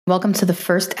Welcome to the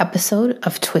first episode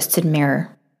of Twisted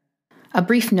Mirror. A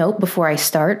brief note before I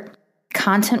start: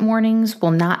 content warnings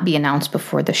will not be announced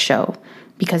before the show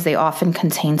because they often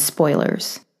contain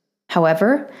spoilers.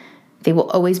 However, they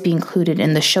will always be included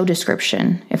in the show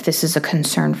description if this is a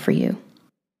concern for you.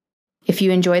 If you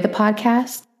enjoy the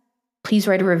podcast, please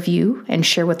write a review and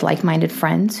share with like-minded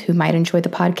friends who might enjoy the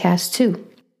podcast too.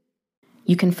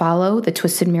 You can follow the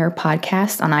Twisted Mirror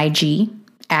Podcast on IG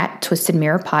at Twisted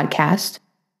Mirror Podcast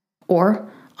or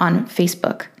on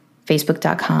Facebook,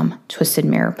 facebook.com/Twisted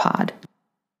Mirror Pod.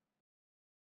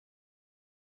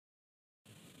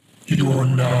 You are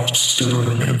now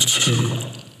staring into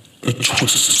the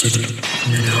Twisted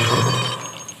Mirror.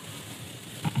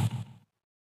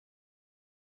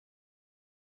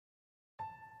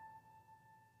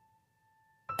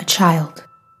 A child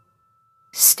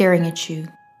staring at you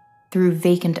through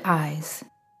vacant eyes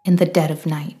in the dead of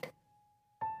night.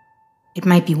 It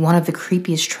might be one of the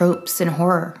creepiest tropes in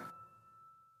horror.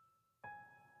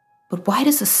 But why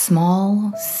does a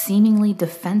small, seemingly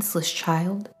defenseless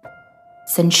child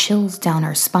send chills down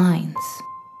our spines?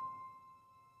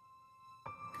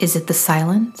 Is it the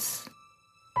silence?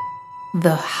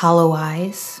 The hollow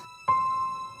eyes?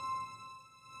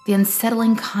 The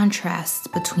unsettling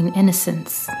contrast between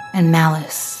innocence and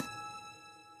malice?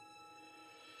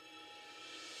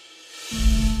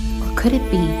 Or could it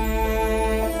be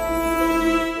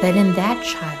that in that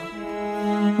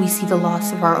child we see the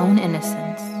loss of our own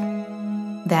innocence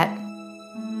that,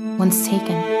 once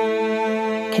taken,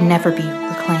 can never be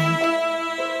reclaimed?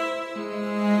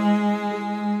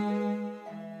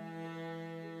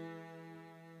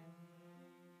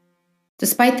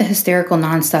 Despite the hysterical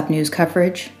nonstop news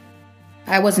coverage,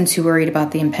 I wasn't too worried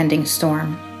about the impending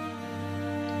storm.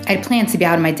 I'd planned to be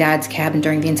out in my dad's cabin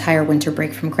during the entire winter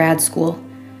break from grad school,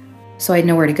 so I had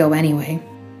nowhere to go anyway.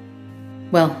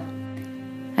 Well,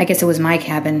 I guess it was my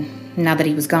cabin now that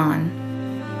he was gone.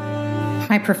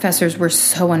 My professors were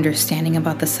so understanding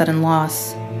about the sudden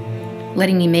loss,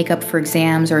 letting me make up for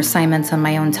exams or assignments on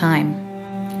my own time.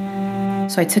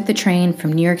 So I took the train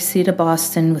from New York City to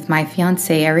Boston with my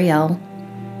fiancée, Ariel,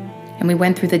 and we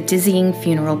went through the dizzying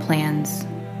funeral plans,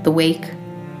 the wake,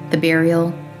 the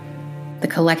burial, the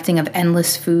collecting of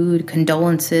endless food,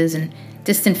 condolences, and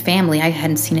distant family I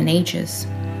hadn't seen in ages.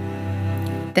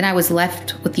 Then I was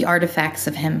left with the artifacts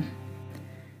of him,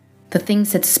 the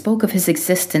things that spoke of his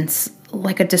existence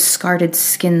like a discarded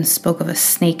skin spoke of a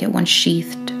snake it once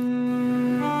sheathed.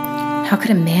 How could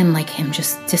a man like him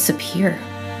just disappear?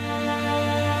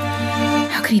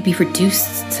 How could he be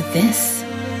reduced to this?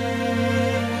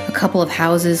 A couple of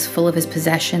houses full of his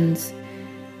possessions,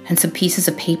 and some pieces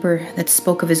of paper that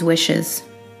spoke of his wishes.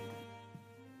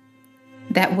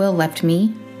 That will left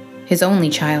me, his only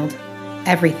child,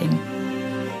 everything,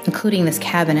 including this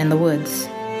cabin in the woods.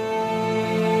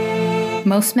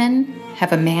 Most men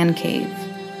have a man cave,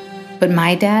 but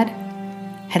my dad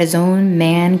had his own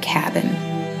man cabin.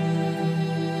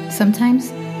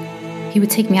 Sometimes he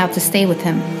would take me out to stay with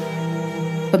him,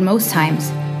 but most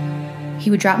times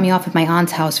he would drop me off at my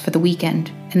aunt's house for the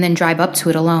weekend and then drive up to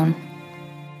it alone.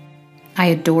 I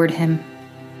adored him,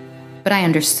 but I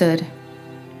understood.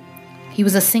 He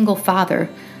was a single father,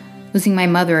 losing my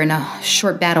mother in a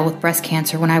short battle with breast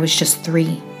cancer when I was just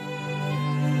 3.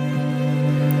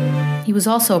 He was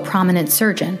also a prominent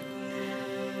surgeon.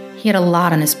 He had a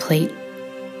lot on his plate,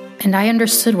 and I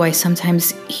understood why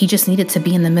sometimes he just needed to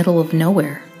be in the middle of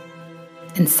nowhere,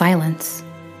 in silence.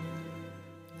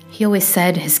 He always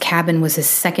said his cabin was his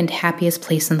second happiest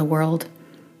place in the world,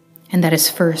 and that his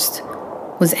first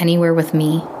was anywhere with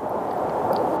me.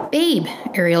 "Babe!"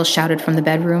 Ariel shouted from the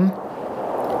bedroom.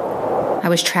 I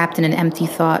was trapped in an empty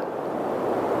thought,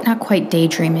 not quite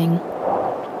daydreaming,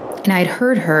 and I had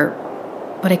heard her,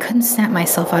 but I couldn't snap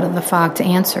myself out of the fog to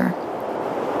answer.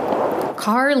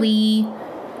 "Carly!"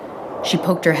 She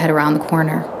poked her head around the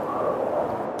corner.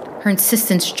 Her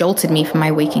insistence jolted me from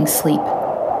my waking sleep.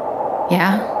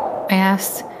 "Yeah?" I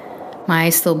asked, my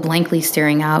eyes still blankly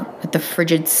staring out at the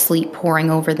frigid sleet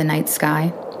pouring over the night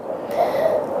sky.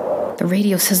 "The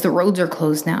radio says the roads are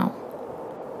closed now."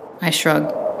 I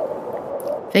shrugged.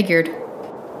 "Figured."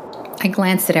 I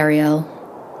glanced at Ariel,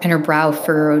 and her brow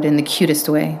furrowed in the cutest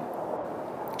way.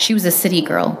 She was a city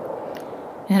girl,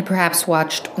 and had perhaps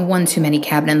watched one too many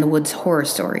Cabin in the Woods horror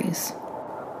stories.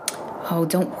 "Oh,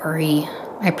 don't worry.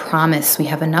 I promise we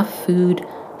have enough food,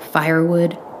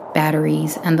 firewood,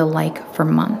 batteries, and the like for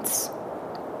months."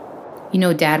 You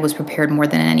know, Dad was prepared more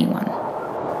than anyone.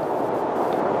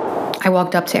 I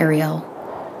walked up to Ariel,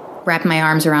 wrapped my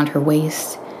arms around her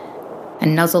waist,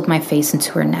 and nuzzled my face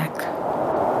into her neck.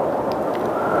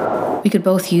 "We could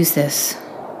both use this.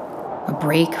 A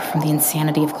break from the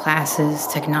insanity of classes,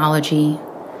 technology,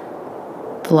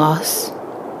 the loss.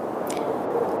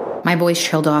 My voice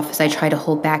trailed off as I tried to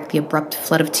hold back the abrupt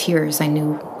flood of tears I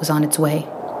knew was on its way.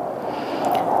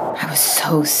 I was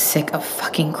so sick of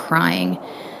fucking crying,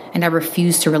 and I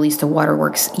refused to release the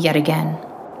waterworks yet again.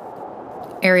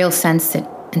 Ariel sensed it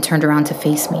and turned around to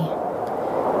face me.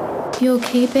 "You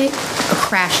okay, babe?" A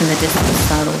crash in the distance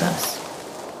startled us.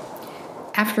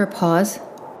 After a pause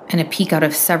and a peek out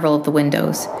of several of the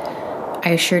windows, I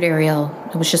assured Ariel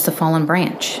it was just a fallen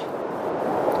branch.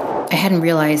 I hadn't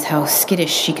realized how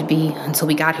skittish she could be until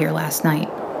we got here last night.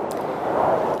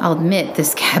 I'll admit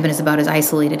this cabin is about as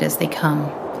isolated as they come.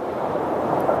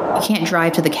 You can't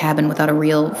drive to the cabin without a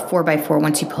real 4x4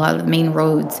 once you pull out of the main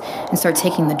roads and start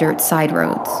taking the dirt side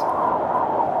roads.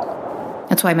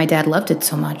 That's why my dad loved it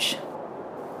so much.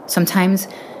 Sometimes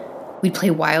we'd play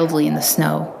wildly in the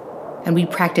snow, and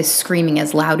we'd practice screaming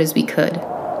as loud as we could.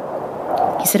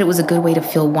 He said it was a good way to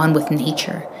feel one with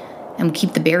nature and would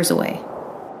keep the bears away.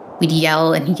 We'd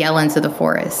yell and yell into the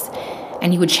forest,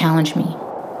 and he would challenge me.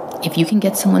 "If you can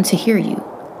get someone to hear you,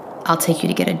 I'll take you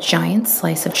to get a giant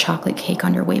slice of chocolate cake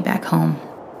on your way back home."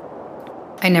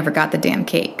 I never got the damn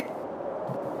cake.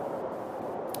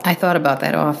 I thought about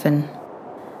that often.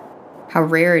 How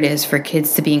rare it is for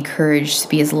kids to be encouraged to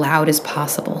be as loud as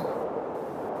possible.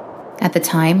 At the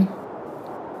time,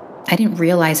 I didn't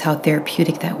realize how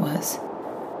therapeutic that was.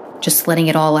 Just letting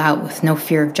it all out with no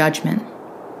fear of judgment.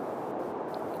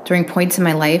 During points in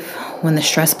my life when the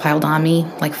stress piled on me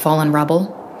like fallen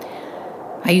rubble,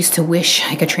 I used to wish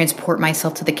I could transport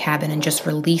myself to the cabin and just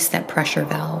release that pressure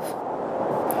valve.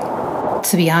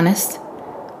 To be honest,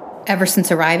 ever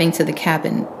since arriving to the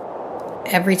cabin,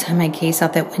 every time I gazed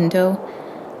out that window,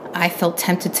 I felt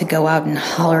tempted to go out and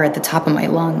holler at the top of my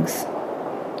lungs.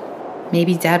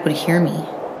 Maybe Dad would hear me,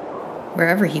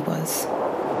 wherever he was.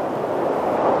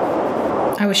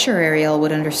 I was sure Ariel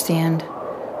would understand,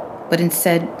 but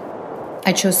instead,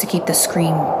 I chose to keep the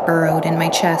scream burrowed in my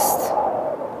chest.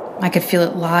 I could feel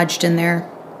it lodged in there.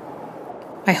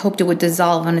 I hoped it would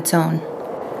dissolve on its own.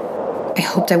 I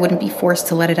hoped I wouldn't be forced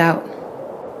to let it out.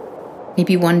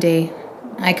 Maybe one day,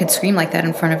 I could scream like that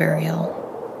in front of Ariel.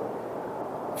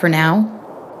 For now,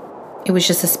 it was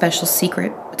just a special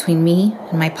secret between me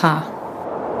and my pa.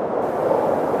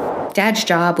 Dad's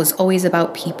job was always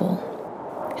about people.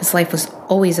 His life was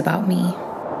always about me.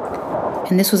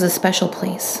 And this was a special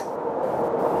place.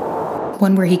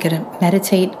 One where he could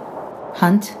meditate,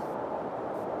 hunt,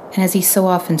 and as he so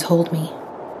often told me,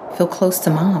 feel close to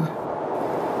Mom.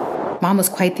 Mom was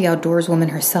quite the outdoors woman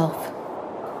herself,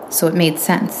 so it made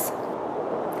sense.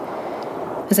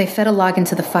 As I fed a log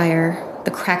into the fire,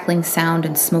 the crackling sound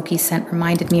and smoky scent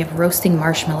reminded me of roasting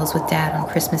marshmallows with Dad on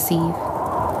Christmas Eve.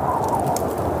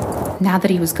 Now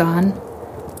that he was gone,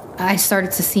 I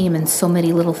started to see him in so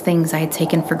many little things I had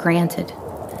taken for granted.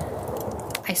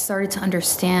 I started to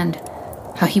understand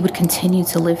how he would continue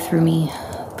to live through me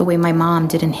the way my mom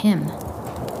did in him.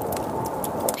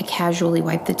 I casually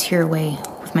wiped the tear away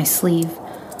with my sleeve,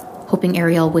 hoping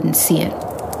Ariel wouldn't see it.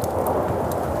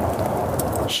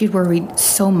 She'd worried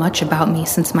so much about me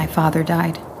since my father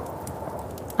died.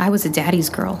 I was a daddy's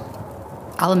girl.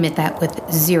 I'll admit that with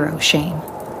zero shame.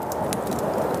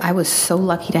 I was so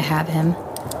lucky to have him,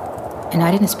 and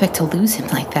I didn't expect to lose him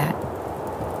like that,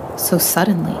 so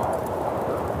suddenly.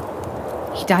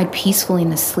 He died peacefully in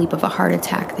the sleep of a heart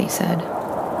attack, they said.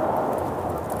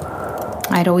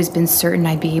 I'd always been certain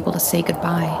I'd be able to say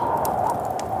goodbye.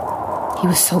 He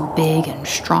was so big and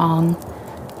strong,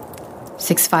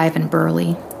 6'5" and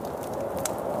burly.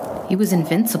 He was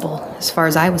invincible as far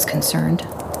as I was concerned.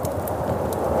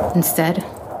 Instead,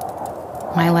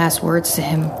 my last words to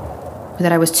him were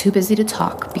that I was too busy to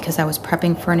talk because I was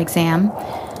prepping for an exam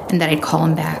and that I'd call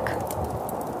him back.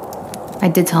 I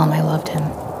did tell him I loved him.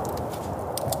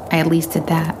 I at least did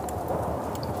that.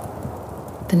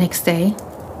 The next day,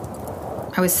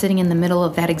 I was sitting in the middle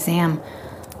of that exam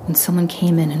when someone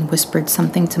came in and whispered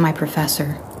something to my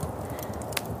professor.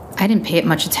 I didn't pay it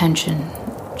much attention,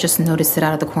 just noticed it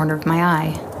out of the corner of my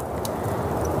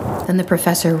eye. Then the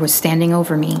professor was standing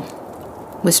over me,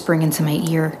 whispering into my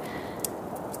ear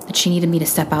that she needed me to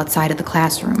step outside of the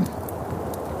classroom.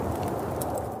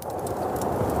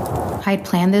 I had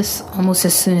planned this almost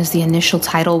as soon as the initial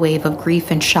tidal wave of grief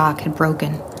and shock had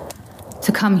broken,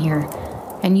 to come here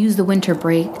and use the winter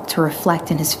break to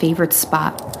reflect in his favorite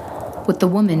spot with the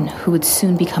woman who would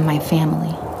soon become my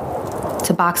family,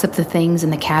 to box up the things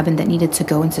in the cabin that needed to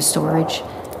go into storage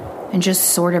and just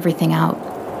sort everything out.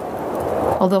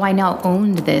 Although I now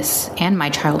owned this and my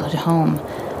childhood home,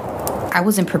 I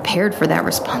wasn't prepared for that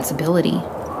responsibility.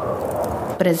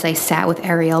 But as I sat with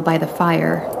Ariel by the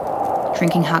fire,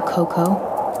 drinking hot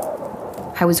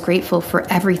cocoa, I was grateful for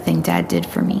everything Dad did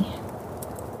for me.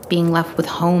 Being left with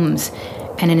homes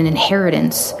and an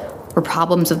inheritance were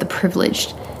problems of the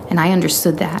privileged, and I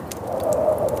understood that.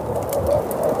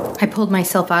 I pulled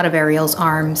myself out of Ariel's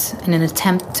arms in an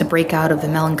attempt to break out of the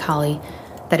melancholy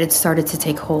that had started to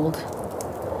take hold.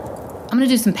 I'm going to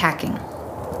do some packing.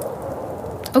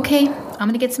 Okay, I'm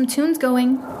going to get some tunes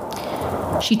going.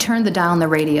 She turned the dial on the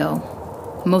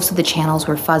radio. Most of the channels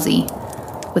were fuzzy,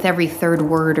 with every third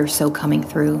word or so coming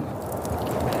through.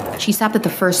 She stopped at the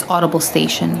first audible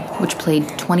station, which played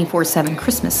 24/7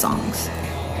 Christmas songs.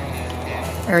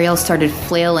 Ariel started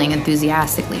flailing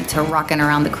enthusiastically to Rockin'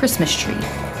 Around the Christmas Tree.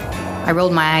 I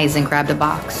rolled my eyes and grabbed a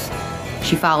box.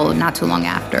 She followed not too long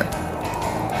after.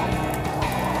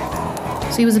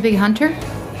 So he was a big hunter?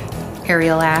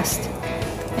 Ariel asked,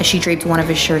 as she draped one of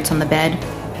his shirts on the bed,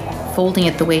 folding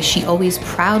it the way she always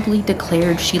proudly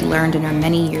declared she learned in her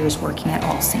many years working at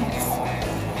All Saints.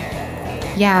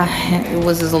 Yeah, it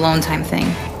was his alone time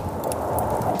thing.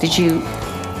 Did you,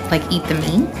 eat the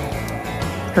meat?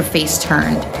 Her face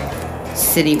turned.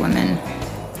 City women.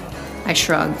 I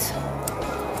shrugged.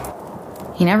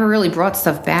 He never really brought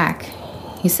stuff back.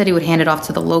 He said he would hand it off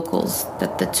to the locals,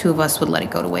 that the two of us would let it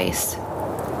go to waste.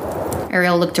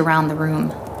 Ariel looked around the room.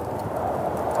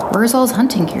 Where's all his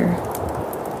hunting gear?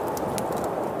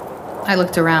 I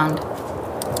looked around.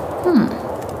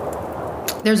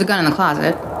 There's a gun in the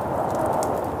closet.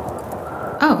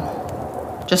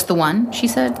 Oh, just the one, she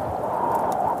said.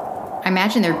 I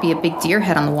imagined there'd be a big deer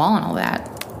head on the wall and all that.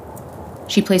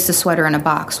 She placed the sweater in a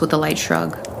box with a light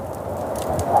shrug.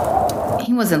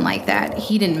 He wasn't like that.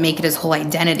 He didn't make it his whole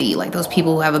identity, like those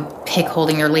people who have a pic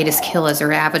holding their latest kill as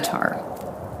their avatar.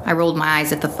 I rolled my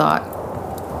eyes at the thought.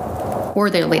 Or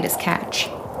their latest catch.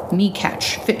 Me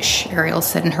catch fish, Ariel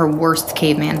said in her worst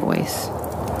caveman voice.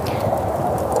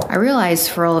 I realized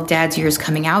for all of Dad's years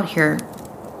coming out here,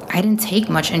 I didn't take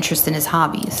much interest in his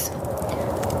hobbies.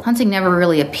 Hunting never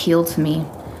really appealed to me,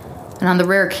 and on the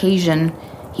rare occasion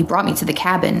he brought me to the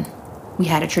cabin, we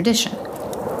had a tradition.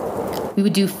 We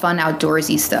would do fun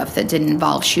outdoorsy stuff that didn't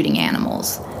involve shooting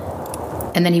animals,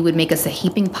 and then he would make us a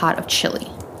heaping pot of chili.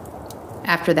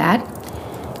 After that,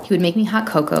 he would make me hot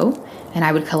cocoa, and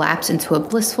I would collapse into a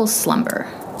blissful slumber.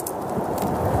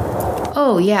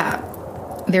 Oh yeah,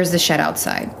 there's the shed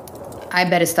outside. I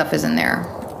bet his stuff is in there.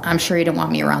 I'm sure he didn't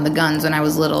want me around the guns when I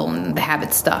was little and the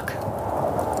habit stuck.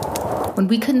 When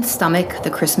we couldn't stomach the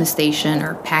Christmas station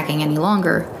or packing any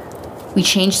longer, we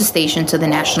changed the station to the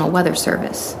National Weather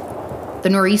Service. The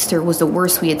nor'easter was the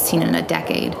worst we had seen in a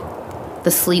decade.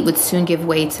 The sleet would soon give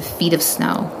way to feet of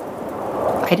snow.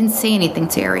 I didn't say anything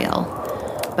to Ariel,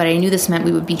 but I knew this meant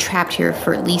we would be trapped here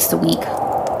for at least a week,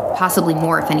 possibly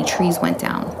more if any trees went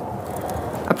down.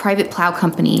 A private plow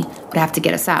company would have to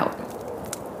get us out.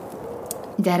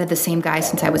 Dad had the same guy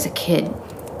since I was a kid,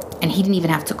 and he didn't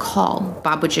even have to call.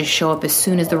 Bob would just show up as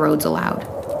soon as the roads allowed.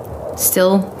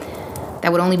 Still,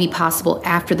 that would only be possible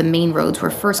after the main roads were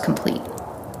first complete.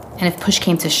 And if push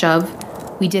came to shove,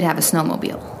 we did have a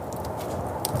snowmobile.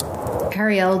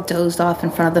 Ariel dozed off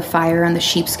in front of the fire on the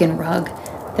sheepskin rug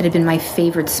that had been my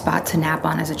favorite spot to nap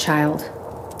on as a child.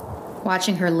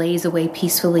 Watching her laze away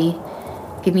peacefully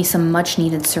gave me some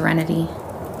much-needed serenity.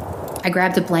 I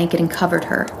grabbed a blanket and covered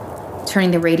her,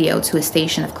 turning the radio to a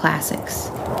station of classics.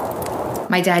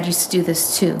 My dad used to do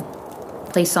this too,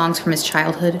 play songs from his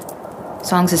childhood,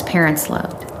 songs his parents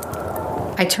loved.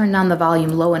 I turned down the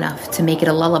volume low enough to make it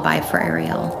a lullaby for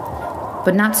Ariel,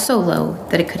 but not so low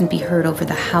that it couldn't be heard over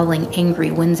the howling,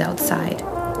 angry winds outside.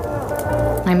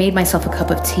 I made myself a cup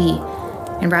of tea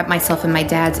and wrapped myself in my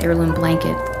dad's heirloom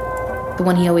blanket, the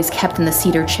one he always kept in the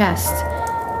cedar chest,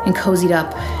 and cozied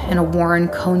up in a worn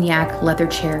cognac leather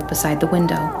chair beside the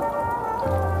window.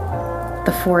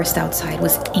 The forest outside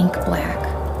was ink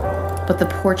black, but the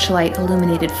porch light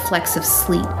illuminated flecks of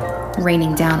sleet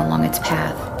raining down along its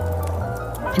path.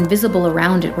 Invisible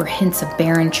around it were hints of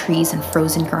barren trees and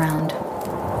frozen ground.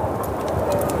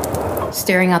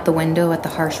 Staring out the window at the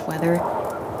harsh weather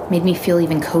made me feel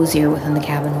even cozier within the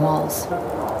cabin walls.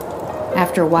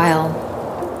 After a while,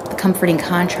 the comforting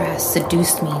contrast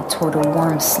seduced me toward a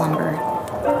warm slumber,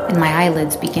 and my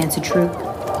eyelids began to droop.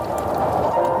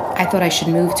 I thought I should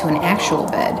move to an actual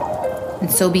bed, and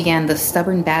so began the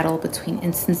stubborn battle between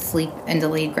instant sleep and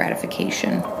delayed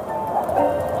gratification.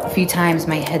 A few times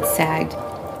my head sagged,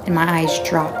 and my eyes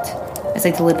dropped as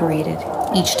I deliberated,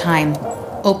 each time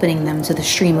opening them to the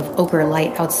stream of ochre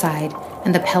light outside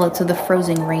and the pellets of the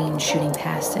frozen rain shooting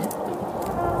past it.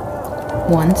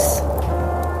 Once,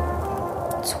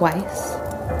 twice,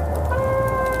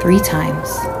 3 times.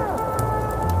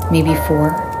 maybe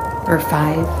 4 or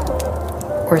 5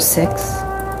 or 6.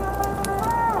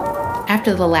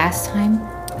 After the last time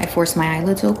I forced my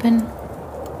eyelids open,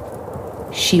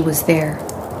 she was there.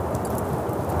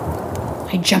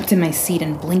 I jumped in my seat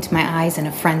and blinked my eyes in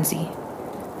a frenzy,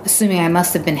 assuming I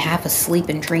must have been half asleep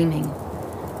and dreaming.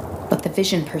 But the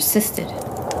vision persisted.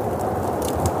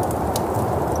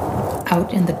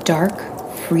 Out in the dark,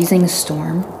 freezing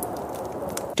storm,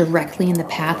 directly in the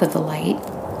path of the light,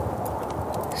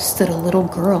 stood a little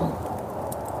girl,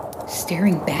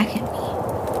 staring back at me.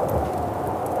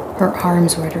 Her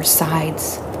arms were at her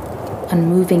sides,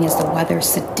 unmoving as the weather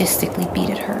sadistically beat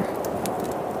at her.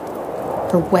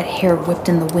 Her wet hair whipped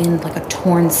in the wind like a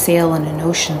torn sail in an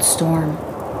ocean storm.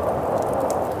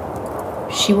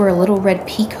 She wore a little red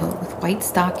peacoat with white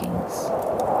stockings.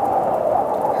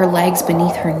 Her legs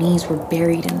beneath her knees were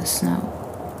buried in the snow.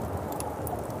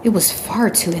 It was far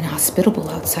too inhospitable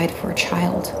outside for a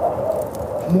child.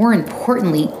 More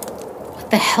importantly, what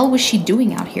the hell was she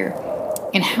doing out here?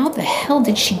 And how the hell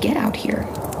did she get out here?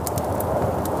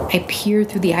 I peered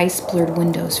through the ice-blurred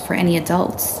windows for any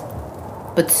adults,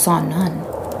 but saw none.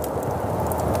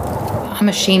 I'm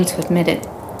ashamed to admit it,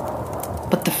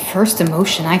 but the first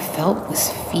emotion I felt was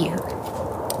fear.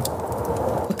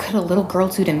 What could a little girl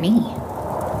do to me?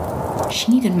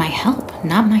 She needed my help,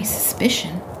 not my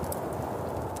suspicion.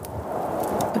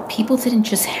 But people didn't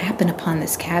just happen upon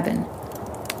this cabin,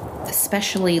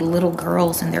 especially little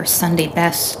girls in their Sunday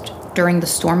best during the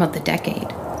storm of the decade.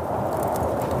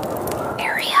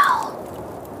 "Ariel,"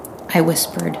 I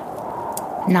whispered,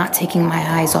 not taking my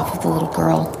eyes off of the little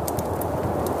girl.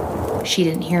 She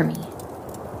didn't hear me.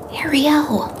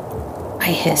 "Ariel,"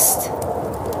 I hissed.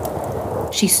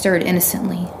 She stirred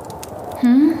innocently.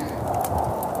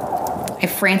 I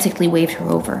frantically waved her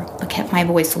over, but kept my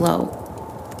voice low.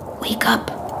 "Wake up!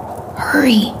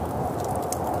 Hurry!"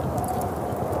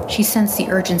 She sensed the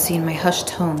urgency in my hushed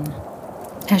tone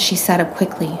as she sat up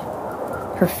quickly,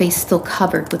 her face still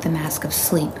covered with the mask of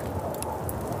sleep.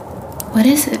 "What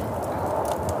is it?"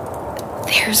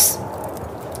 "There's...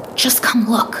 Just come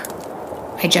look."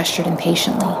 I gestured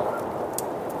impatiently.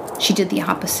 She did the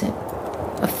opposite,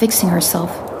 affixing herself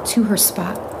to her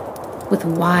spot with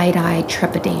wide-eyed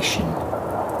trepidation.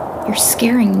 "You're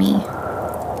scaring me."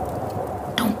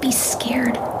 "Don't be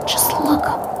scared. Just look,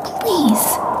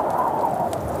 please."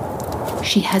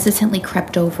 She hesitantly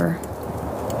crept over.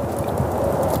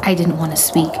 I didn't want to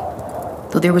speak,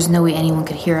 though there was no way anyone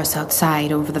could hear us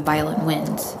outside over the violent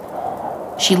winds.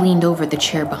 She leaned over the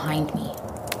chair behind me.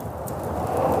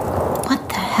 "What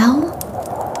the hell?"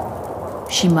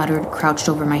 she muttered, crouched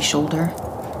over my shoulder.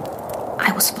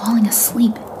 I was falling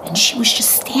asleep, and she was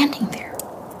just standing there.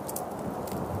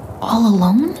 All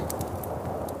alone?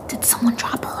 Did someone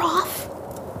drop her off?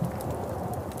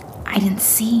 I didn't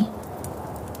see,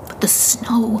 but the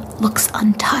snow looks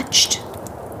untouched.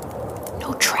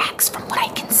 No tracks from what I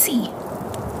can see.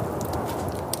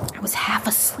 I was half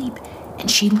asleep, and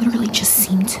she literally just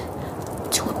seemed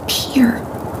to appear.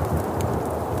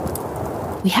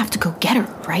 "We have to go get her,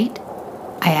 right?"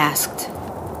 I asked.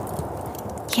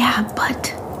 "Yeah,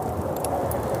 but..."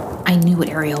 I knew what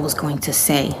Ariel was going to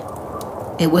say.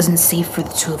 It wasn't safe for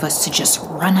the two of us to just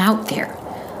run out there.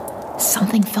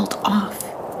 Something felt off.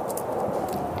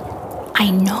 "I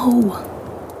know,"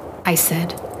 I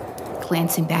said,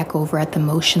 glancing back over at the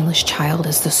motionless child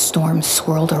as the storm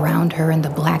swirled around her in the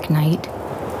black night.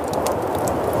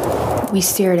 We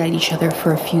stared at each other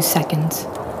for a few seconds.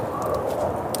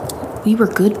 We were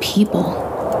good people.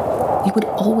 We would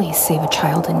always save a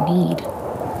child in need.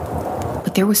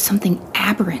 But there was something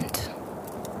aberrant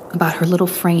about her little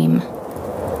frame,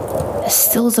 as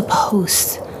still as a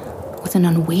post, with an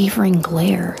unwavering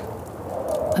glare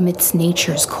amidst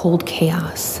nature's cold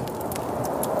chaos.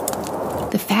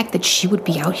 The fact that she would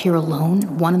be out here alone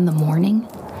at 1 a.m,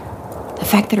 the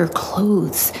fact that her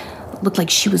clothes looked like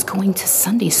she was going to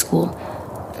Sunday school,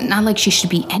 not like she should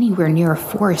be anywhere near a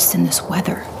forest in this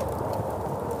weather.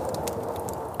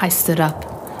 I stood up.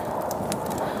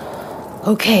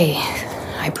 "Okay,"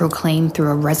 I proclaimed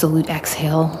through a resolute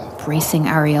exhale, bracing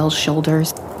Ariel's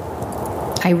shoulders.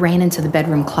 I ran into the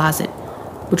bedroom closet,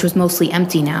 which was mostly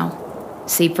empty now,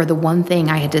 save for the one thing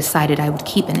I had decided I would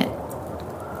keep in it: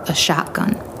 a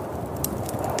shotgun.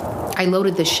 I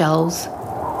loaded the shells,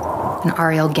 and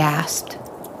Ariel gasped.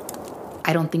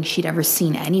 I don't think she'd ever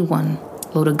seen anyone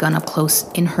load a gun up close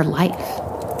in her life.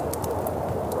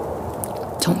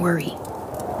 "Don't worry."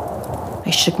 I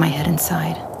shook my head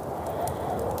inside.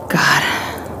 God,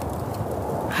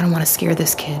 I don't want to scare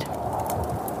this kid.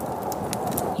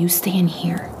 "You stay in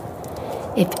here.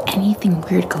 If anything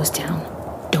weird goes down,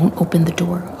 don't open the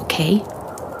door, okay?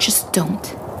 Just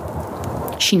don't."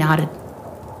 She nodded,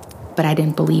 but I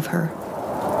didn't believe her.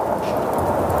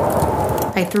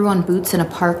 I threw on boots and a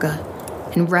parka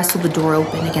and wrestled the door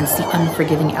open against the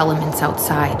unforgiving elements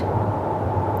outside.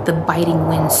 The biting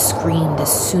wind screamed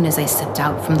as soon as I stepped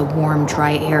out from the warm,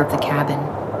 dry air of the cabin.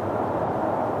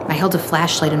 I held a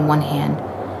flashlight in one hand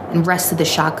and rested the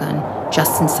shotgun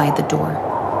just inside the door.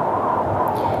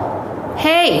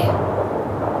 "Hey!"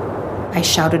 I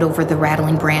shouted over the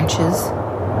rattling branches.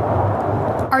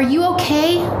 "Are you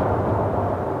okay?"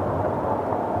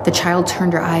 The child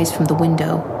turned her eyes from the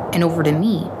window and over to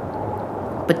me,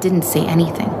 but didn't say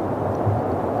anything.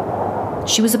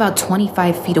 She was about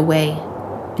 25 feet away,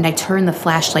 and I turned the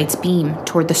flashlight's beam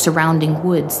toward the surrounding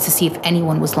woods to see if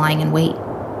anyone was lying in wait.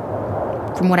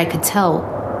 From what I could tell,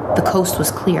 the coast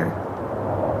was clear.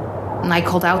 And I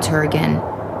called out to her again,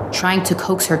 trying to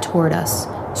coax her toward us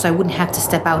so I wouldn't have to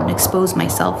step out and expose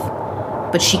myself,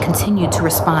 but she continued to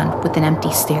respond with an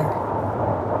empty stare.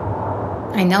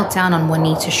 I knelt down on one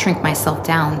knee to shrink myself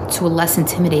down to a less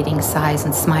intimidating size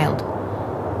and smiled.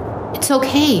 "It's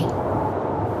okay.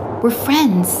 We're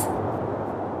friends."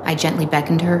 I gently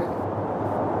beckoned her.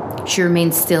 She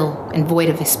remained still and void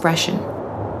of expression.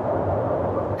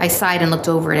 I sighed and looked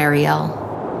over at Ariel.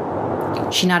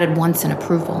 She nodded once in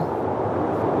approval.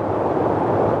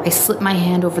 I slipped my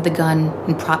hand over the gun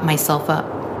and propped myself up.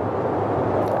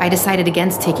 I decided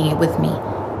against taking it with me,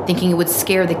 thinking it would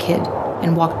scare the kid,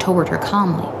 and walked toward her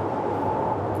calmly.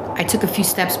 I took a few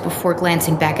steps before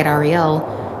glancing back at Ariel,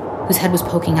 whose head was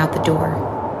poking out the door.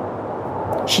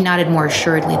 She nodded more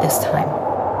assuredly this time.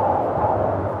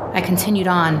 I continued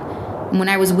on, and when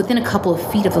I was within a couple of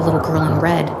feet of the little girl in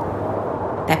red,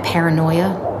 that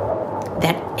paranoia,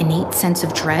 that innate sense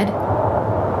of dread,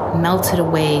 melted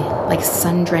away like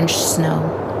sun-drenched snow.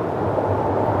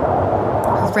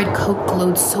 Her red coat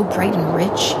glowed so bright and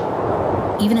rich,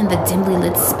 even in the dimly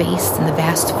lit space in the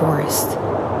vast forest.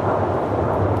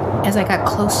 As I got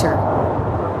closer,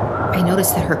 I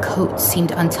noticed that her coat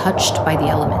seemed untouched by the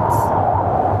elements,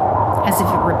 as if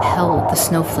it repelled the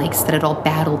snowflakes that had all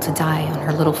battled to die on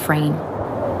her little frame.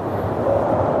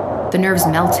 The nerves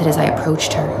melted as I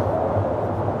approached her.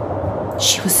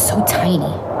 She was so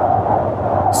tiny,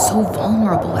 so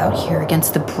vulnerable out here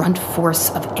against the brunt force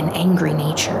of an angry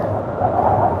nature.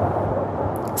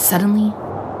 Suddenly,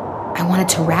 I wanted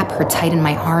to wrap her tight in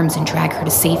my arms and drag her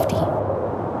to safety.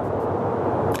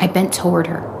 I bent toward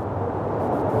her.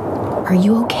 "Are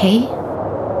you okay?"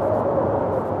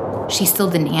 She still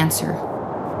didn't answer,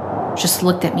 just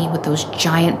looked at me with those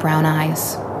giant brown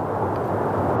eyes.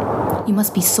 "You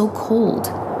must be so cold.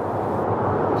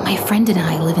 My friend and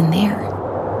I live in there.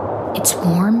 It's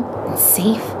warm and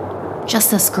safe,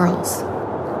 just us girls.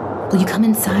 Will you come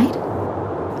inside?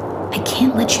 I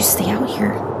can't let you stay out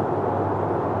here.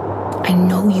 I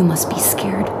know you must be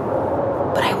scared,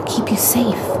 but I will keep you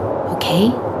safe,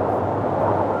 okay?"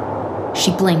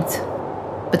 She blinked,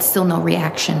 but still no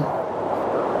reaction.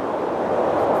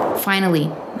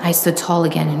 Finally, I stood tall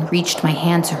again and reached my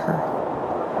hand to her.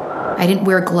 I didn't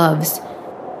wear gloves,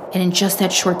 and in just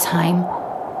that short time,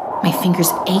 my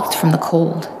fingers ached from the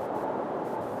cold.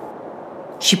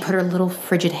 She put her little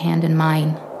frigid hand in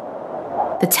mine.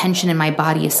 The tension in my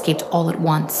body escaped all at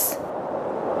once.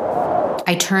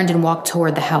 I turned and walked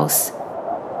toward the house,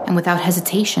 and without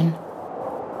hesitation,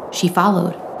 she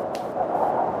followed.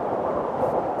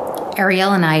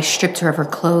 Ariel and I stripped her of her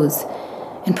clothes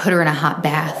and put her in a hot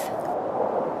bath.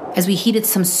 As we heated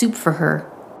some soup for her,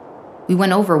 we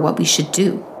went over what we should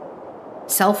do.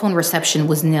 Cell phone reception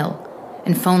was nil,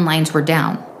 and phone lines were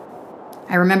down.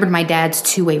 I remembered my dad's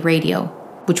two-way radio,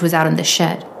 which was out in the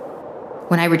shed.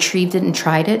 When I retrieved it and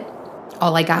tried it,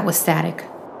 all I got was static.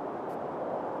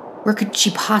 Where could she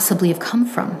possibly have come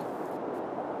from?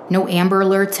 No Amber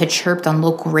Alerts had chirped on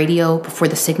local radio before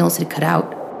the signals had cut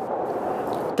out.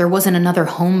 There wasn't another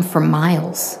home for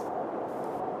miles.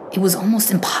 It was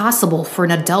almost impossible for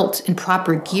an adult in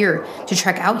proper gear to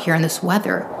trek out here in this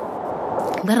weather,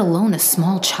 let alone a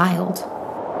small child.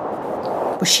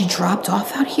 Was she dropped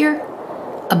off out here?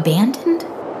 Abandoned?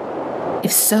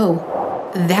 If so,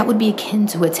 that would be akin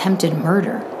to attempted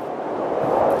murder.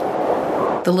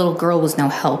 The little girl was no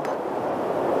help.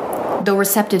 Though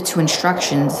receptive to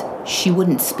instructions, she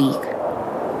wouldn't speak.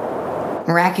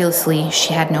 Miraculously,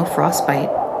 she had no frostbite,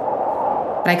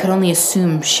 but I could only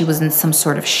assume she was in some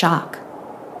sort of shock.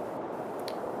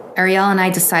 Ariel and I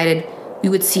decided we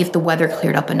would see if the weather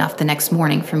cleared up enough the next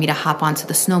morning for me to hop onto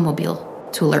the snowmobile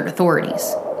to alert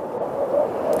authorities.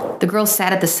 The girl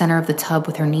sat at the center of the tub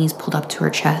with her knees pulled up to her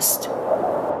chest.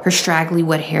 Her straggly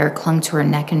wet hair clung to her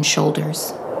neck and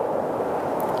shoulders.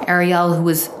 Ariel, who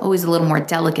was always a little more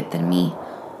delicate than me,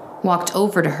 walked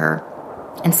over to her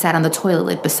and sat on the toilet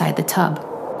lid beside the tub.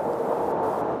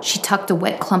 She tucked a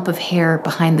wet clump of hair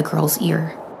behind the girl's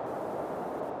ear.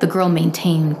 The girl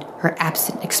maintained her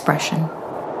absent expression.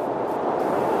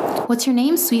 "What's your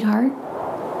name, sweetheart?"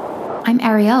 "I'm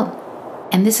Ariel,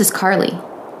 and this is Carly."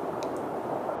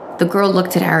 The girl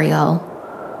looked at Ariel,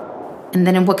 and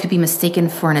then in what could be mistaken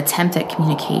for an attempt at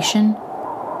communication,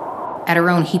 at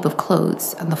her own heap of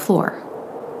clothes on the floor.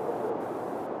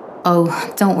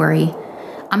 "Oh, don't worry.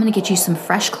 I'm going to get you some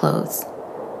fresh clothes.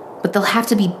 But they'll have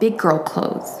to be big girl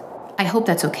clothes. I hope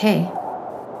that's okay."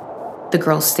 The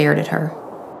girl stared at her.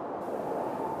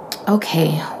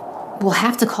 "Okay, we'll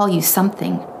have to call you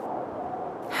something.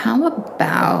 How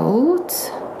about..."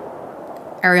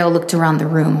 Ariel looked around the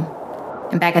room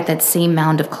and back at that same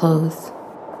mound of clothes.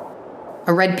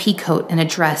 A red peacoat and a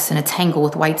dress and a tangle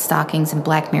with white stockings and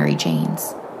black Mary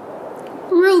Janes.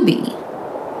 "Ruby.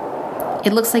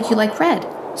 It looks like you like red,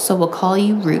 so we'll call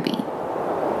you Ruby."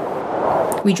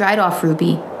 We dried off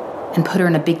Ruby and put her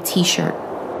in a big t-shirt.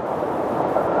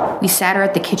 We sat her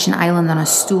at the kitchen island on a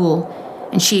stool,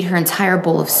 and she ate her entire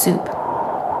bowl of soup.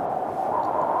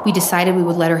 We decided we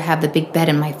would let her have the big bed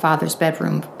in my father's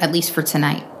bedroom, at least for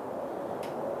tonight.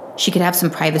 She could have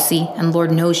some privacy, and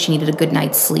Lord knows she needed a good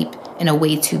night's sleep in a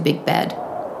way too big bed.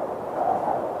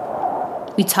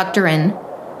 We tucked her in,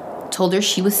 told her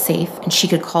she was safe and she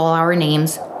could call our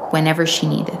names whenever she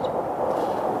needed.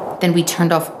 Then we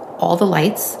turned off all the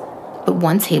lights but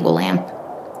one table lamp,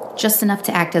 just enough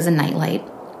to act as a nightlight,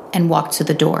 and walked to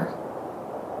the door.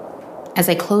 As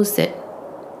I closed it,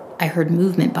 I heard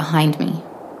movement behind me.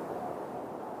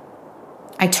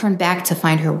 I turned back to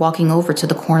find her walking over to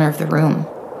the corner of the room.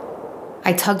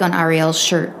 I tugged on Ariel's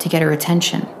shirt to get her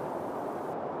attention.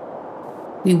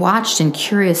 We watched in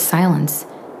curious silence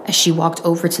as she walked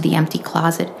over to the empty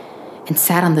closet and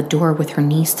sat on the door with her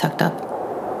knees tucked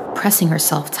up, pressing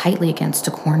herself tightly against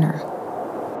a corner.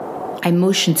 I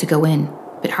motioned to go in,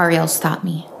 but Ariel stopped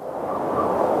me.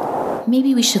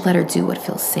 "Maybe we should let her do what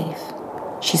feels safe,"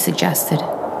 she suggested.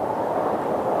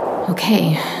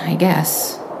 "Okay, I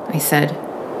guess," I said.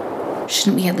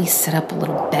 "Shouldn't we at least set up a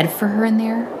little bed for her in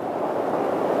there?"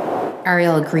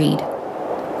 Ariel agreed,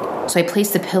 so I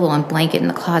placed a pillow and blanket in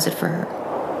the closet for her,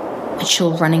 a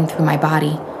chill running through my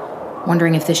body,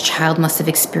 wondering if this child must have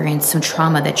experienced some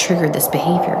trauma that triggered this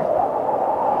behavior.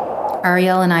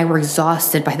 Ariel and I were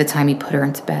exhausted by the time we put her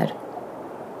into bed.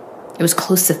 It was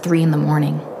close to 3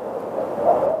 a.m.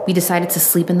 We decided to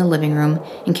sleep in the living room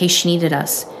in case she needed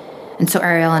us, and so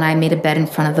Ariel and I made a bed in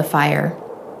front of the fire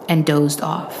and dozed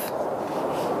off.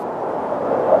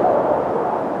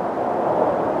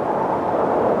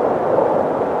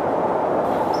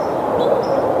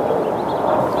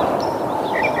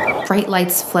 Bright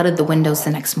lights flooded the windows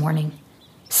the next morning,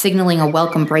 signaling a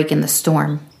welcome break in the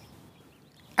storm.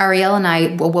 Ariel and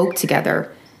I awoke together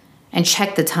and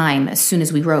checked the time as soon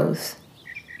as we rose.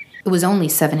 It was only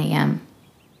 7 a.m.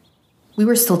 We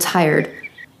were still tired,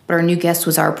 but our new guest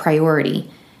was our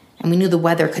priority, and we knew the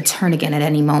weather could turn again at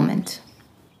any moment.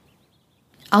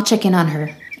 "I'll check in on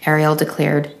her," Ariel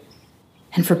declared.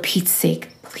 "And for Pete's sake,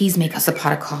 please make us a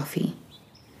pot of coffee."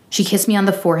 She kissed me on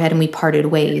the forehead and we parted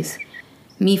ways.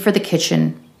 Me for the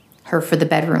kitchen, her for the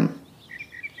bedroom.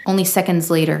 Only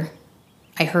seconds later,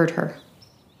 I heard her.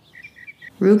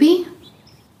 "Ruby?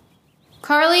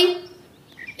 Carly?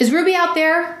 Is Ruby out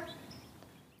there?"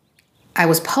 I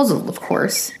was puzzled, of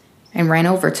course, and ran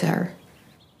over to her.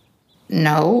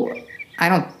 "No, I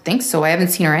don't think so. I haven't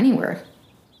seen her anywhere."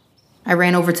 I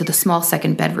ran over to the small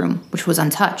second bedroom, which was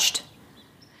untouched.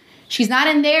 "She's not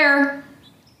in there,"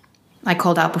 I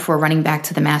called out before running back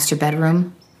to the master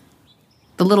bedroom.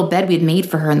 The little bed we had made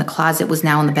for her in the closet was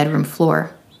now on the bedroom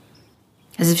floor,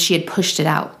 as if she had pushed it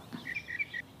out.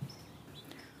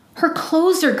 "Her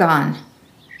clothes are gone,"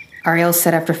 Ariel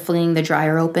said after flinging the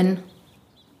dryer open.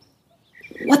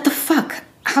 "What the fuck?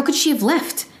 How could she have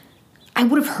left? I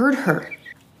would have heard her."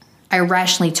 I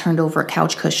irrationally turned over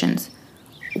couch cushions.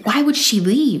 "Why would she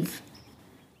leave?"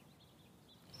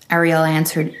 Ariel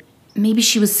answered, "Maybe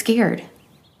she was scared."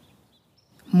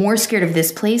 More scared of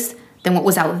this place than what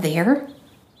was out there?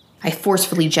 I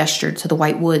forcefully gestured to the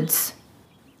white woods.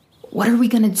 "What are we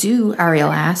going to do?"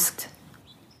 Ariel asked.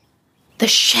 "The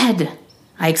shed,"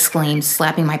 I exclaimed,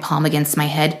 slapping my palm against my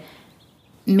head.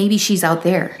 "Maybe she's out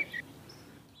there."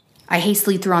 I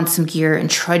hastily threw on some gear and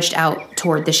trudged out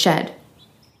toward the shed.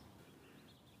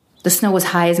 The snow was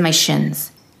high as my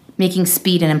shins, making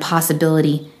speed an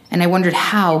impossibility, and I wondered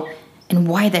how and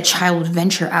why that child would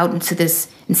venture out into this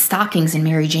in stockings and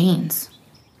Mary Janes.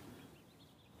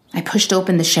 I pushed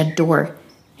open the shed door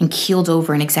and keeled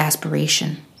over in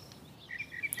exasperation.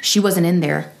 She wasn't in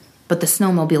there, but the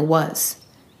snowmobile was.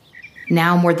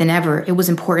 Now, more than ever, it was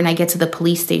important I get to the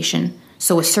police station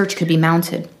so a search could be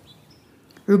mounted.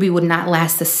 Ruby would not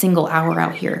last a single hour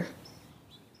out here.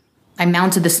 I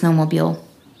mounted the snowmobile.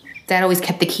 Dad always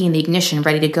kept the key in the ignition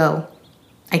ready to go.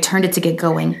 I turned it to get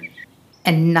going,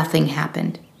 and nothing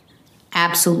happened.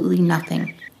 Absolutely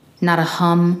nothing. Not a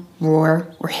hum,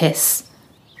 roar, or hiss.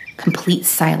 Complete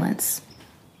silence.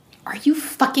 "Are you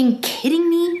fucking kidding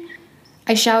me?"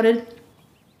 I shouted.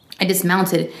 I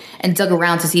dismounted and dug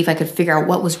around to see if I could figure out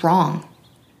what was wrong.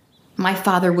 My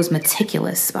father was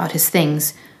meticulous about his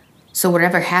things, so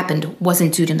whatever happened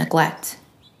wasn't due to neglect.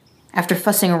 After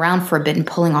fussing around for a bit and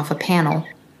pulling off a panel,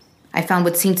 I found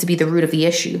what seemed to be the root of the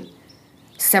issue.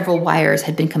 Several wires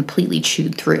had been completely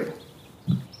chewed through.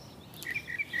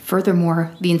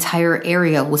 Furthermore, the entire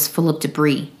area was full of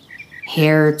debris.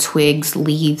 Hair, twigs,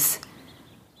 leaves.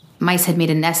 Mice had made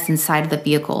a nest inside of the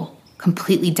vehicle,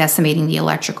 completely decimating the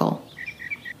electrical.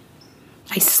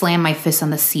 I slammed my fist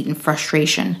on the seat in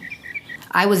frustration.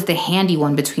 I was the handy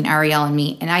one between Ariel and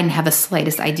me, and I didn't have the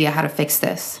slightest idea how to fix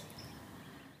this.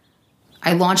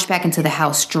 I launched back into the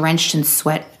house, drenched in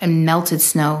sweat and melted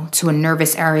snow, to a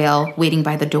nervous Ariel waiting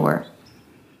by the door.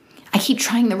 "I keep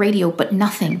trying the radio, but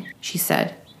nothing," she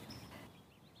said.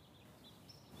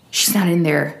 "She's not in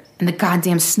there, and the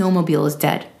goddamn snowmobile is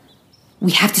dead.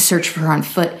 We have to search for her on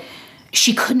foot.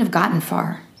 She couldn't have gotten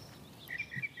far."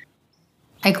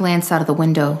 I glanced out of the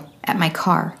window at my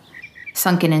car,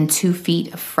 sunken in 2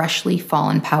 feet of freshly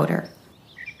fallen powder.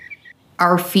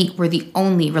 Our feet were the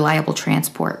only reliable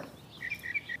transport.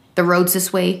 The roads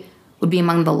this way would be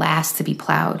among the last to be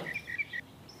plowed.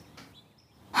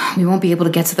 "We won't be able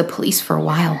to get to the police for a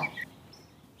while."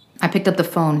 I picked up the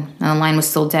phone, and the line was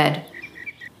still dead.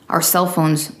 Our cell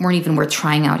phones weren't even worth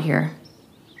trying out here.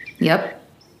 Yep,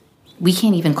 we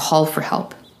can't even call for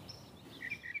help.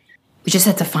 We just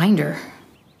had to find her.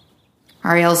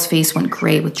 Ariel's face went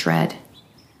gray with dread.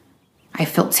 I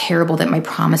felt terrible that my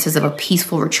promises of a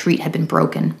peaceful retreat had been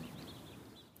broken,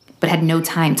 but had no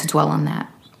time to dwell on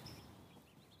that.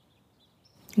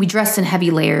 We dressed in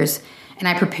heavy layers, and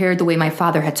I prepared the way my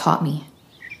father had taught me.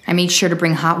 I made sure to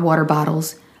bring hot water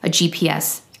bottles, a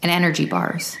GPS, and energy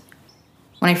bars.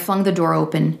 When I flung the door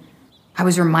open, I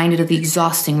was reminded of the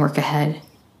exhausting work ahead.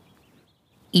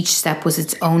 Each step was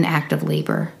its own act of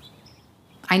labor.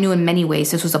 I knew in many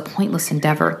ways this was a pointless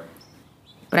endeavor,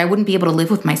 but I wouldn't be able to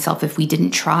live with myself if we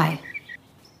didn't try.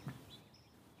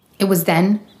 It was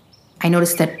then I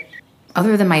noticed that,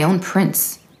 other than my own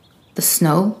prints, the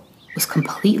snow was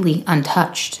completely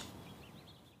untouched.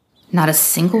 Not a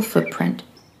single footprint,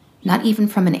 not even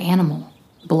from an animal,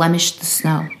 blemished the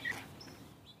snow.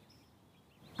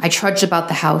 I trudged about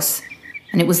the house,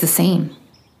 and it was the same.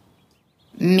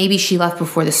 Maybe she left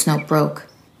before the snow broke,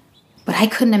 but I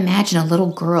couldn't imagine a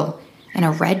little girl in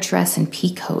a red dress and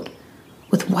pea coat,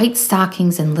 with white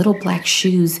stockings and little black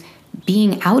shoes,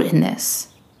 being out in this.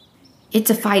 It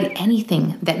defied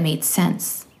anything that made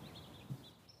sense.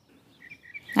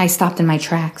 I stopped in my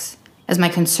tracks as my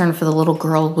concern for the little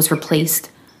girl was replaced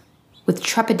with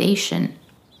trepidation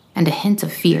and a hint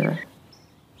of fear.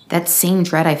 That same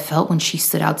dread I felt when she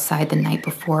stood outside the night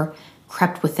before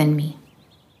crept within me.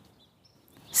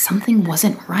 Something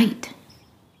wasn't right.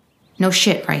 No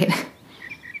shit, right?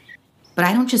 But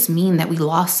I don't just mean that we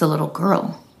lost a little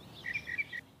girl.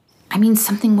 I mean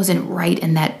something wasn't right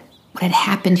in that what had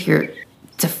happened here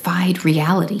defied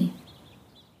reality.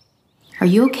 "Are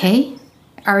you okay?"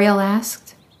 Ariel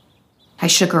asked. I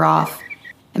shook her off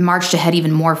and marched ahead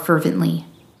even more fervently.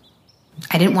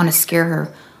 I didn't want to scare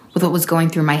her with what was going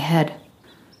through my head.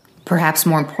 Perhaps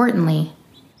more importantly,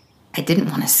 I didn't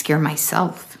want to scare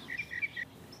myself.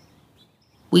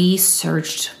 We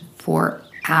searched for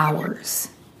hours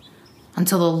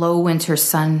until the low winter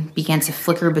sun began to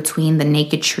flicker between the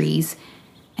naked trees,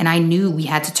 and I knew we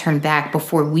had to turn back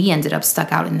before we ended up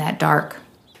stuck out in that dark.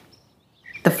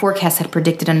 The forecast had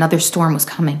predicted another storm was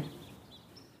coming.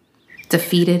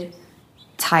 Defeated,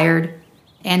 tired,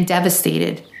 and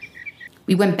devastated,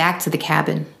 we went back to the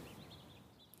cabin.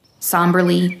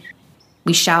 Somberly,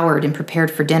 we showered and prepared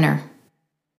for dinner.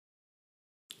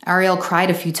 Ariel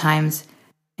cried a few times,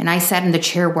 and I sat in the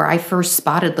chair where I first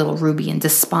spotted little Ruby in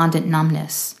despondent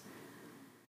numbness.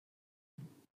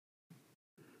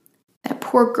 "That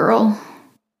poor girl.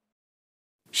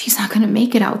 She's not going to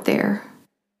make it out there,"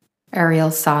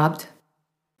 Ariel sobbed.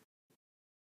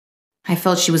 I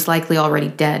felt she was likely already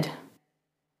dead,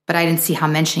 but I didn't see how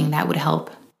mentioning that would help.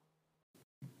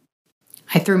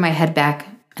 I threw my head back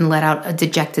and let out a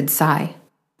dejected sigh.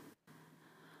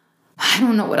 I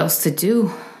don't know what else to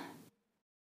do.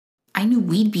 I knew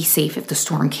we'd be safe if the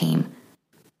storm came,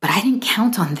 but I didn't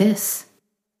count on this.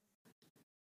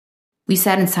 We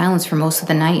sat in silence for most of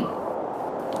the night,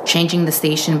 changing the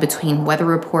station between weather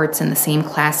reports and the same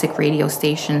classic radio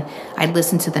station I'd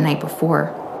listened to the night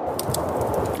before.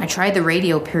 I tried the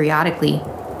radio periodically,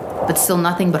 but still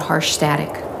nothing but harsh static.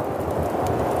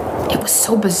 It was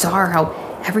so bizarre how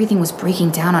everything was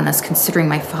breaking down on us considering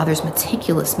my father's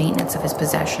meticulous maintenance of his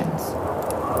possessions.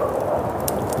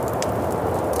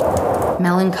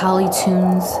 Melancholy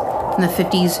tunes from the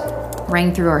 50s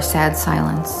rang through our sad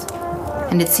silence,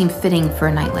 and it seemed fitting for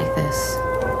a night like this.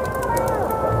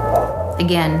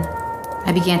 Again,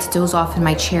 I began to doze off in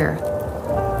my chair,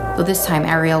 though this time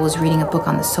Ariel was reading a book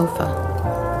on the sofa.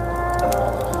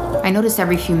 I noticed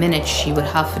every few minutes she would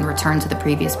huff and return to the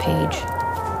previous page.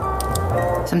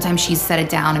 Sometimes she'd set it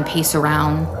down and pace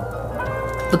around,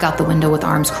 look out the window with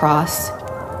arms crossed,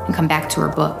 and come back to her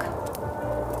book.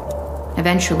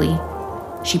 Eventually,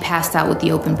 she passed out with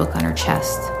the open book on her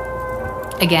chest.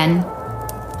 Again,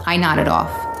 I nodded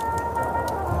off,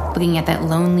 looking at that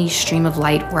lonely stream of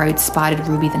light where I'd spotted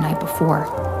Ruby the night before.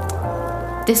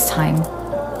 This time,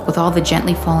 with all the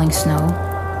gently falling snow,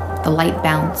 the light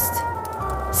bounced,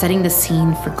 setting the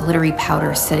scene for glittery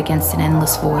powder set against an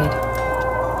endless void.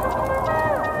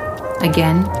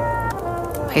 Again,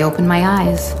 I opened my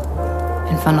eyes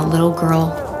and found a little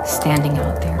girl standing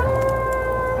out there.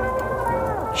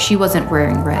 She wasn't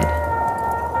wearing red.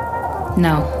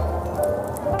 No,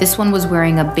 this one was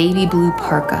wearing a baby blue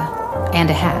parka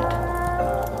and a hat.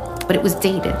 But it was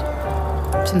dated,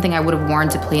 something I would have worn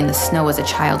to play in the snow as a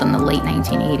child in the late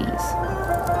 1980s.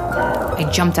 I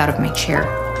jumped out of my chair,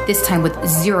 this time with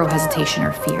zero hesitation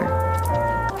or fear.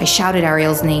 I shouted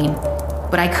Ariel's name,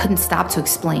 but I couldn't stop to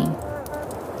explain.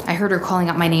 I heard her calling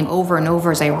out my name over and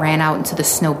over as I ran out into the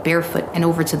snow barefoot and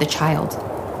over to the child.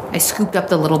 I scooped up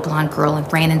the little blonde girl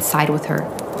and ran inside with her.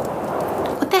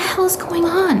 "What the hell is going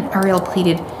on?" Ariel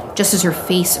pleaded, just as her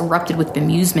face erupted with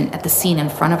bemusement at the scene in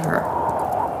front of her.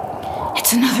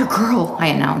 "It's another girl," I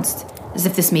announced, as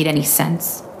if this made any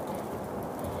sense.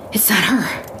 "It's not her.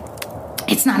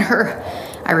 It's not her,"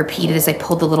 I repeated as I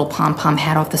pulled the little pom-pom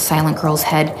hat off the silent girl's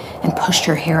head and pushed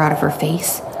her hair out of her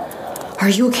face. "Are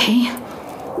you okay?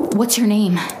 What's your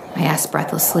name?" I asked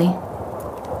breathlessly.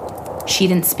 She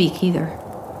didn't speak either.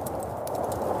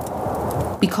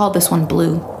 We called this one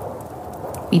Blue.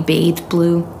 We bathed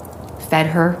Blue, fed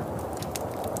her,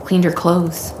 cleaned her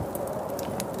clothes.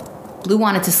 Blue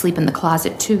wanted to sleep in the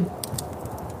closet too.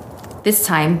 This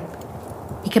time,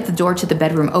 he kept the door to the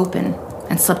bedroom open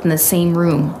and slept in the same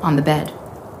room on the bed.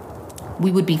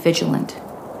 We would be vigilant.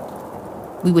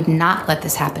 We would not let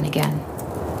this happen again.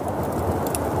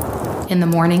 In the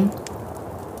morning,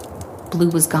 Blue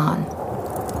was gone.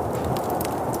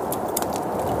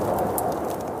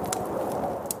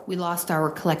 We lost our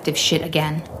collective shit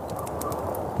again.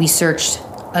 We searched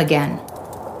again.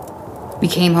 We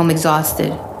came home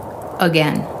exhausted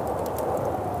again.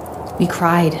 We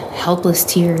cried helpless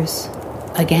tears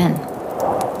again.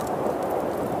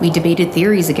 We debated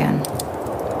theories again.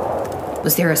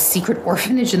 Was there a secret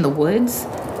orphanage in the woods?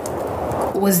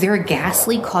 Was there a gas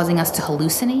leak causing us to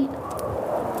hallucinate?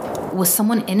 Was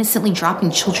someone innocently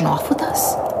dropping children off with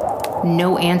us?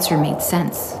 No answer made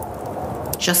sense.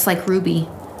 Just like Ruby,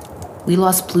 we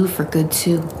lost Blue for good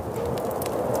too.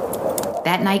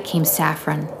 That night came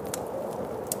Saffron.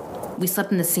 We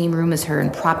slept in the same room as her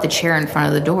and propped a chair in front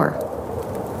of the door.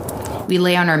 We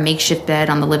lay on our makeshift bed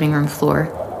on the living room floor,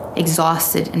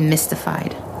 exhausted and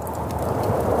mystified.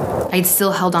 I'd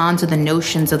still held on to the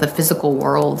notions of the physical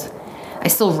world. I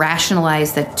still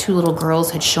rationalized that two little girls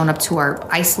had shown up to our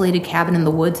isolated cabin in the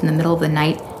woods in the middle of the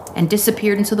night and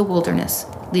disappeared into the wilderness,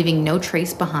 leaving no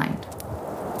trace behind.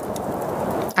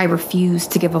 I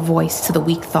refused to give a voice to the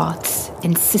weak thoughts,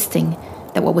 insisting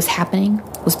that what was happening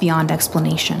was beyond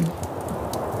explanation.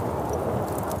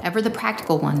 Ever the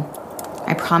practical one,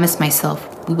 I promised myself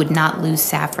we would not lose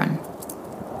Saffron.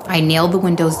 I nailed the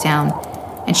windows down,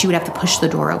 and she would have to push the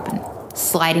door open,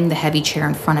 sliding the heavy chair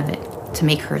in front of it to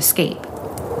make her escape.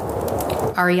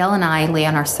 Ariel and I lay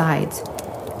on our sides,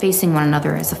 facing one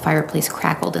another as the fireplace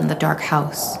crackled in the dark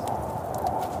house.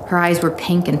 Her eyes were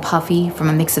pink and puffy from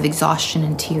a mix of exhaustion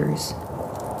and tears.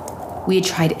 We had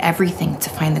tried everything to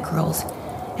find the girls,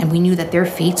 and we knew that their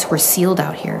fates were sealed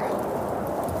out here.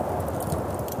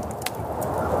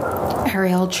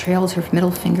 Ariel trailed her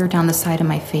middle finger down the side of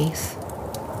my face.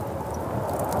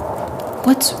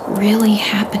 "What's really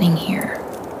happening here?"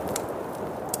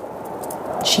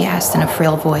 she asked in a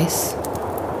frail voice.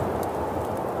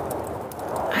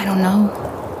 "I don't know,"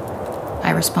 I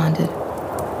responded,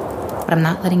 "but I'm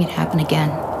not letting it happen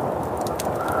again."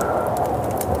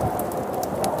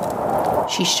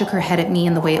 She shook her head at me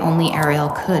in the way only Ariel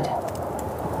could.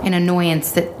 An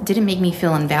annoyance that didn't make me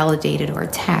feel invalidated or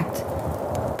attacked,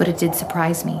 but it did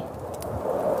surprise me.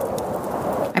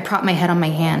 I propped my head on my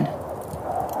hand.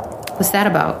 "What's that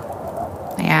about?"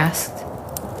 I asked.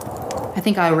 I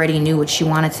think I already knew what she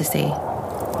wanted to say,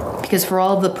 because for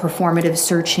all of the performative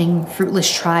searching, fruitless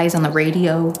tries on the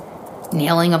radio,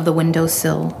 nailing of the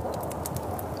windowsill,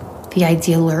 the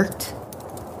idea lurked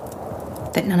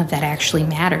that none of that actually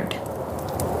mattered.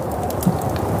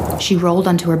 She rolled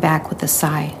onto her back with a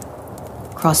sigh,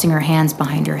 crossing her hands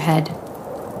behind her head.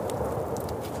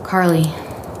 "Carly,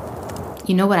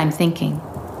 you know what I'm thinking.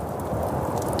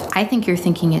 I think you're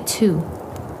thinking it too,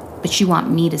 but you want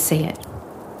me to say it."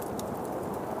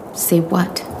 "Say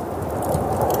what?"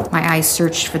 My eyes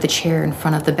searched for the chair in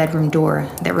front of the bedroom door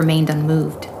that remained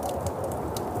unmoved.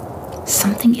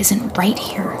 Something isn't right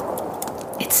here.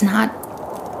 It's not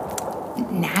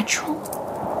natural.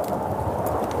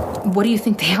 What do you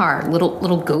think they are?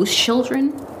 Little ghost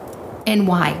children? And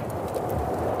why?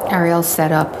 Ariel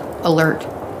sat up, alert,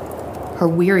 her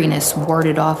weariness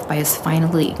warded off by us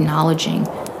finally acknowledging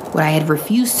what I had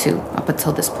refused to up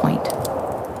until this point.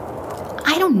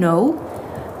 "I don't know.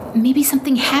 Maybe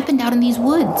something happened out in these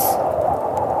woods."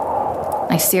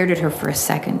 I stared at her for a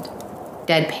second,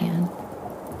 deadpan.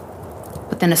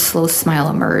 But then a slow smile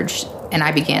emerged, and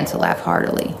I began to laugh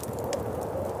heartily.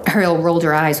 Ariel rolled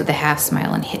her eyes with a half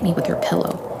smile and hit me with her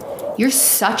pillow. "You're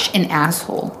such an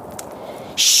asshole."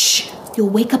 "Shh, you'll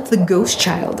wake up the ghost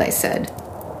child," I said.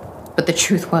 But the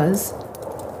truth was,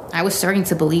 I was starting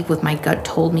to believe what my gut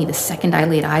told me the second I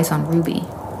laid eyes on Ruby.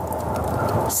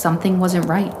 Something wasn't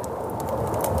right.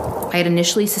 I had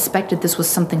initially suspected this was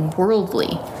something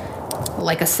worldly,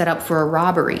 like a setup for a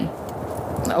robbery,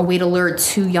 a way to lure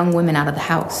two young women out of the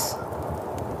house.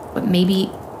 But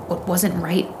maybe what wasn't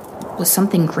right was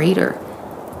something greater,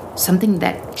 something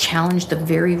that challenged the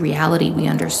very reality we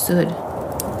understood.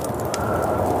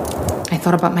 I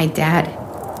thought about my dad.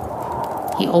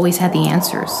 He always had the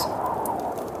answers.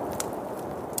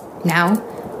 Now,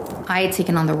 I had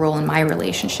taken on the role in my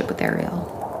relationship with Ariel.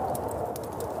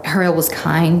 Ariel was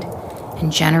kind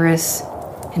and generous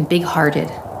and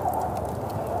big-hearted,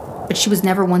 but she was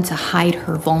never one to hide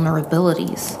her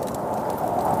vulnerabilities.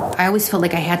 I always felt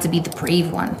like I had to be the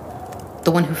brave one,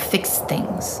 the one who fixed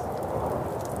things,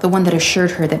 the one that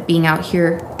assured her that being out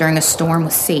here during a storm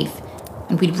was safe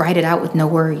and we'd ride it out with no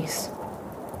worries.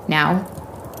 Now,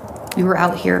 we were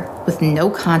out here with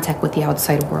no contact with the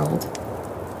outside world,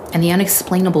 and the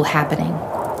unexplainable happening.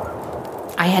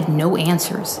 I had no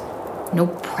answers, no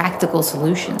practical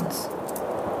solutions.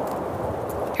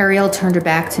 Ariel turned her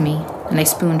back to me, and I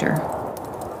spooned her.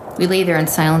 We lay there in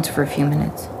silence for a few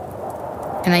minutes,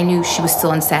 and I knew she was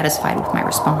still unsatisfied with my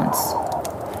response.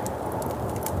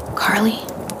 "Carly?"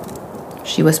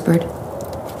 she whispered.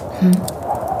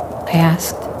 I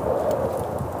asked.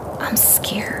 "I'm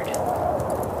scared,"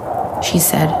 she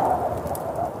said.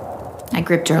 I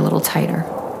gripped her a little tighter.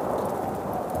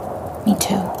 "Me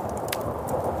too."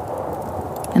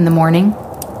 In the morning,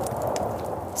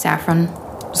 Saffron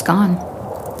was gone.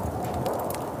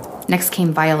 Next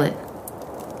came Violet.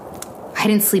 I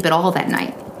didn't sleep at all that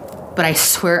night, but I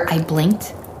swear I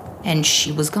blinked and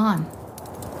she was gone.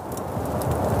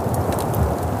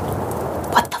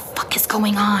 "What the fuck is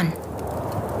going on?"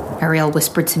 Ariel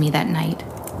whispered to me that night.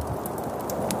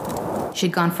 She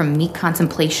had gone from meek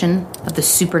contemplation of the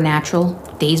supernatural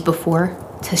days before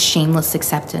to shameless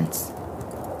acceptance.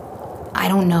 "I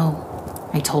don't know,"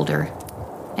 I told her.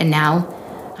 And now,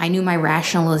 I knew my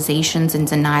rationalizations and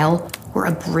denial were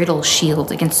a brittle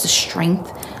shield against the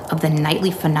strength of the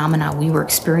nightly phenomena we were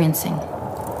experiencing.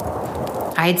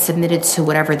 I had submitted to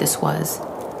whatever this was.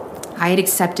 I had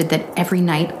accepted that every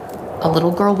night a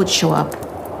little girl would show up,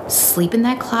 sleep in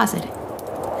that closet,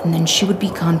 and then she would be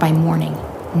gone by morning,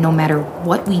 no matter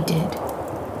what we did.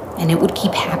 And it would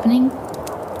keep happening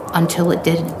until it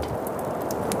didn't.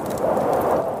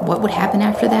 What would happen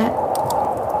after that?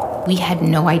 We had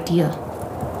no idea.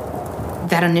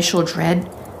 That initial dread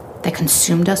that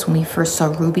consumed us when we first saw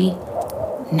Ruby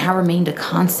now remained a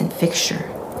constant fixture.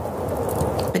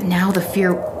 But now the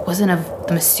fear wasn't of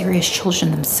the mysterious children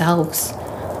themselves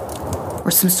or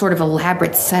some sort of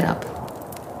elaborate setup,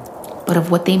 but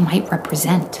of what they might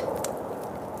represent.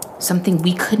 Something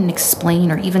we couldn't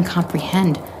explain or even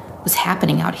comprehend was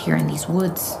happening out here in these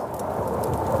woods.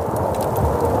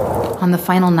 On the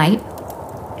final night,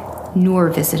 Noor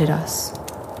visited us.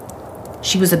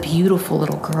 She was a beautiful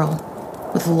little girl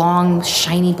with long,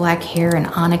 shiny black hair and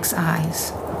onyx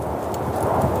eyes.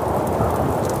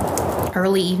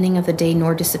 Early evening of the day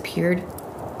Noor disappeared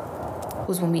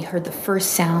was when we heard the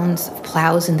first sounds of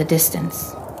plows in the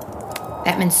distance.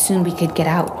 That meant soon we could get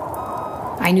out.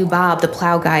 I knew Bob, the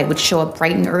plow guy, would show up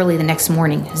bright and early the next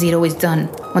morning, as he'd always done,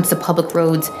 once the public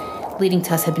roads leading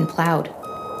to us had been plowed.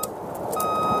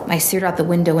 I stared out the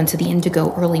window into the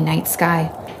indigo early night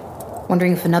sky,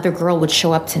 wondering if another girl would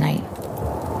show up tonight.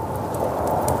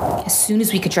 As soon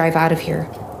as we could drive out of here,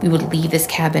 we would leave this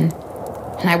cabin,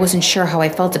 and I wasn't sure how I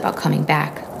felt about coming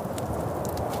back.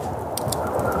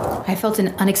 I felt an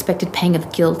unexpected pang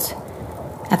of guilt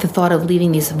at the thought of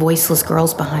leaving these voiceless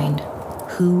girls behind,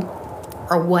 who,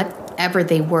 or whatever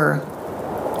they were,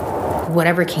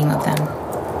 whatever came of them.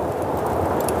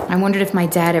 I wondered if my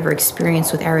dad ever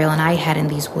experienced what Ariel and I had in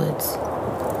these woods.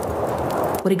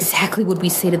 What exactly would we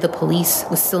say to the police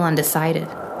was still undecided.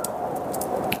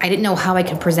 I didn't know how I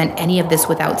could present any of this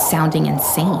without sounding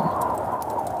insane.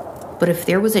 But if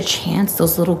there was a chance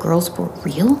those little girls were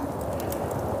real,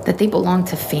 that they belonged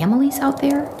to families out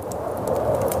there,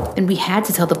 then we had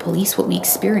to tell the police what we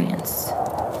experienced.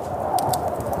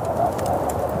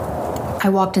 I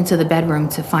walked into the bedroom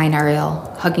to find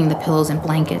Ariel hugging the pillows and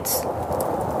blankets,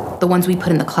 the ones we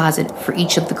put in the closet for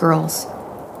each of the girls,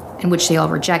 and which they all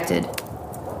rejected,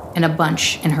 in a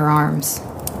bunch in her arms.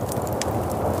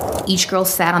 Each girl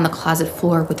sat on the closet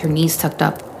floor with her knees tucked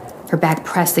up, her back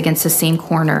pressed against the same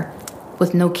corner,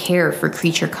 with no care for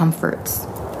creature comforts.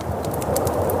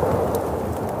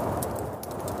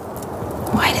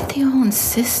 Why did they all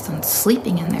insist on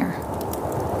sleeping in there?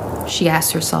 She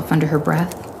asked herself under her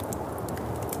breath.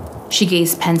 She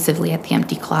gazed pensively at the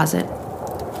empty closet.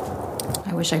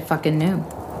 I wish I fucking knew.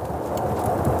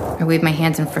 I waved my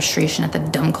hands in frustration at the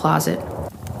dumb closet.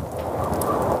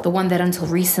 The one that until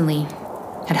recently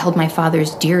had held my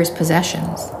father's dearest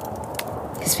possessions.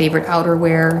 His favorite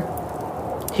outerwear,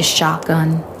 his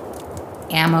shotgun,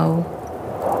 ammo,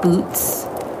 boots,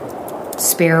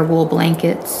 spare wool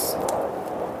blankets.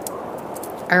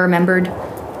 I remembered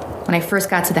when I first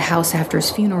got to the house after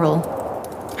his funeral,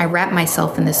 I wrapped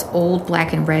myself in this old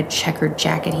black and red checkered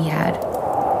jacket he had.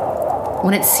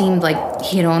 One it seemed like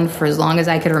he had owned for as long as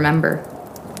I could remember.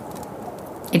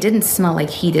 It didn't smell like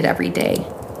he did every day,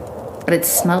 but it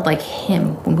smelled like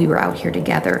him when we were out here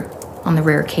together on the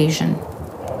rare occasion.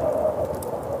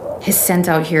 His scent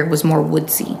out here was more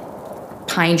woodsy,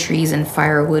 pine trees and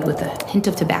firewood with a hint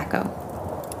of tobacco.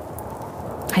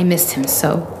 I missed him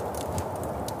so.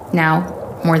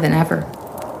 Now, more than ever.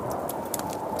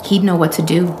 He'd know what to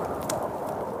do.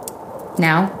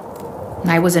 Now,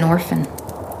 I was an orphan,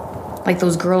 like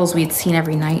those girls we had seen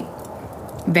every night,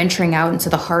 venturing out into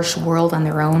the harsh world on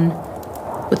their own,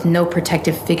 with no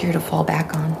protective figure to fall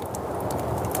back on.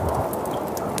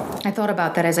 I thought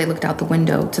about that as I looked out the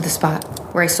window to the spot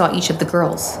where I saw each of the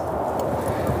girls,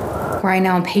 where I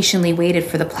now impatiently waited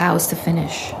for the plows to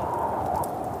finish.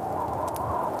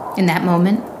 In that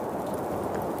moment,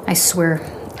 I swear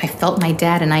I felt my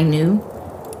dad, and I knew,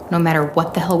 no matter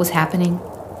what the hell was happening,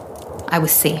 I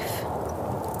was safe.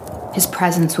 His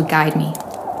presence would guide me.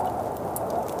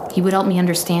 He would help me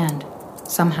understand,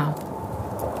 somehow.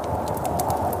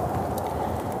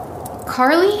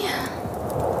 Carly?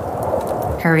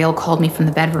 Ariel called me from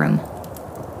the bedroom.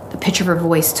 The pitch of her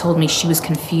voice told me she was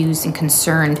confused and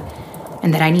concerned,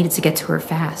 and that I needed to get to her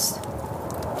fast.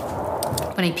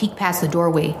 When I peeked past the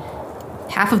doorway,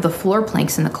 half of the floor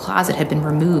planks in the closet had been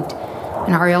removed,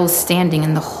 and Ariel was standing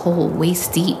in the hole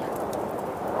waist deep.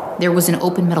 There was an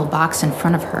open metal box in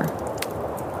front of her,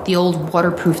 the old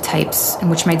waterproof types in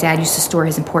which my dad used to store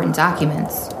his important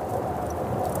documents.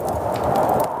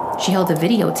 She held a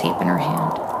videotape in her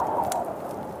hand.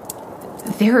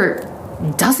 There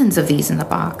are dozens of these in the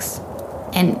box,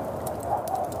 and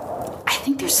I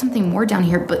think there's something more down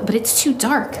here, but it's too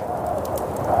dark.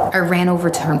 I ran over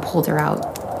to her and pulled her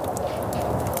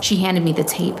out. She handed me the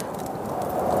tape.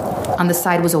 On the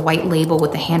side was a white label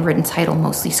with the handwritten title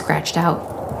mostly scratched out.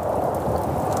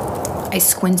 I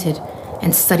squinted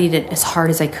and studied it as hard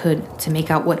as I could to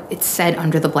make out what it said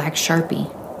under the black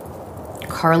Sharpie.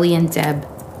 Carly and Deb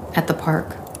at the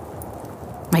park.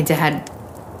 My dad,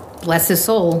 bless his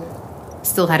soul,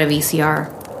 still had a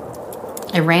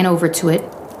VCR. I ran over to it,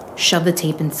 shoved the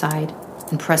tape inside,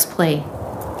 and pressed play.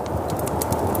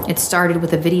 It started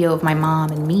with a video of my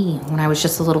mom and me when I was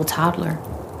just a little toddler.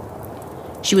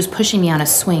 She was pushing me on a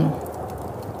swing,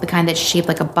 the kind that's shaped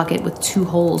like a bucket with 2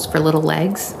 holes for little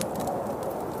legs.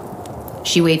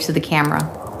 She waved to the camera.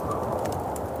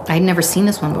 I had never seen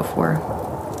this one before.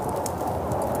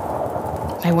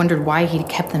 I wondered why he'd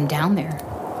kept them down there.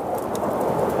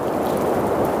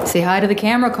 Say hi to the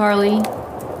camera, Carly.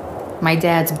 My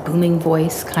dad's booming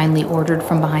voice kindly ordered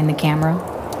from behind the camera.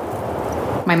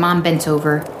 My mom bent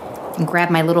over and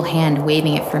grabbed my little hand,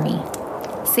 waving it for me.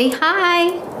 Say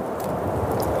hi.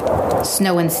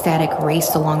 Snow and static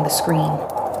raced along the screen.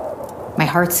 My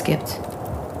heart skipped.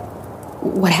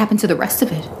 What happened to the rest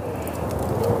of it?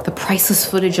 The priceless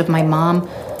footage of my mom,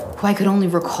 who I could only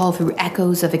recall through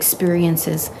echoes of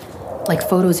experiences, like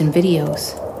photos and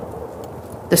videos.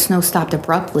 The snow stopped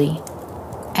abruptly,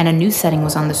 and a new setting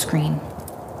was on the screen.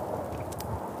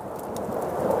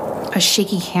 A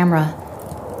shaky camera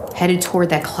headed toward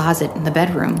that closet in the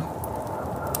bedroom.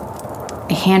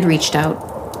 A hand reached out,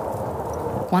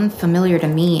 one familiar to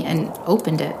me, and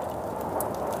opened it.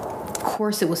 Of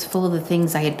course, it was full of the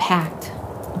things I had packed.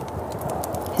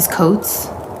 His coats,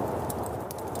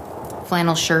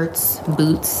 flannel shirts,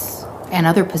 boots, and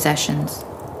other possessions.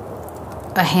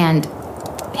 A hand,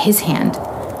 his hand,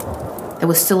 that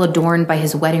was still adorned by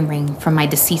his wedding ring from my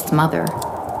deceased mother,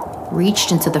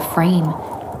 reached into the frame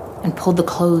and pulled the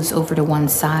clothes over to one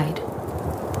side.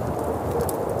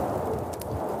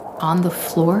 On the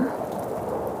floor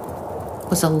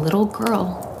was a little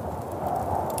girl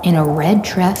in a red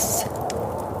dress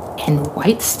and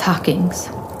white stockings,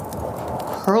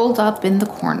 curled up in the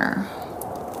corner.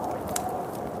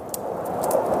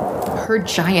 Her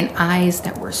giant eyes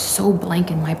that were so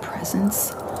blank in my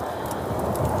presence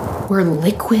were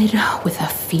liquid with a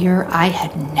fear I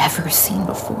had never seen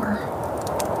before.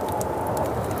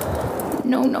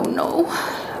 No, no, no,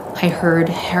 I heard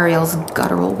Ariel's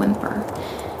guttural whimper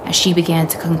as she began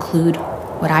to conclude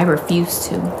what I refused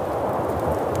to.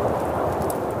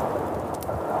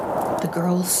 The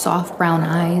girl's soft brown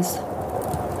eyes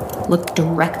looked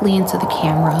directly into the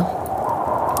camera,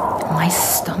 and my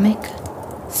stomach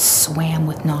swam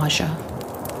with nausea.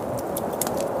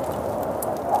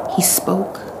 He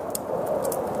spoke.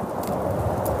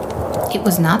 It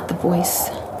was not the voice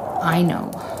I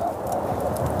know.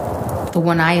 The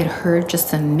one I had heard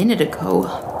just a minute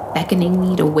ago, beckoning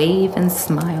me to wave and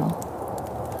smile.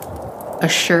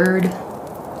 Assured,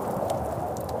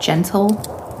 gentle,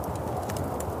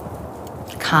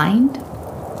 kind.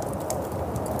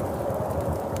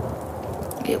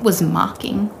 It was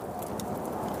mocking,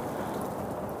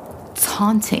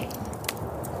 taunting,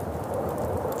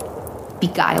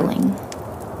 beguiling.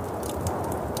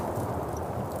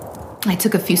 I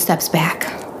took a few steps back.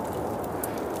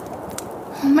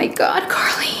 "Oh my God,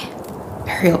 Carly,"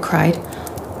 Ariel cried.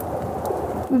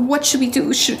 "What should we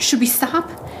do? Should we stop?"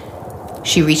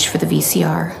 She reached for the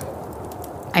VCR.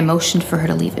 I motioned for her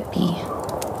to leave it be.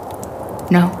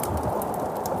 "No,"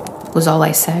 was all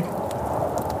I said.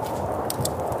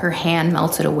 Her hand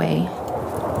melted away.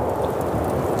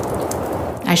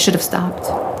 I should have stopped.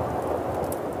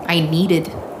 I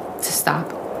needed to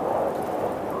stop.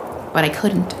 But I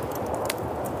couldn't.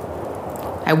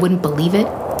 I wouldn't believe it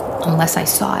unless I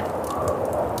saw it.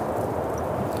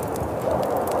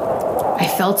 I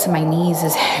fell to my knees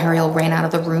as Ariel ran out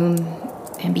of the room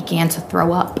and began to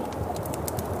throw up.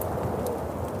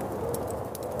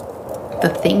 The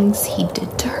things he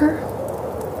did to her?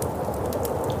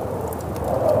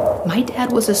 My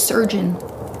dad was a surgeon.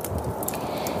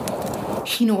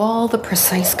 He knew all the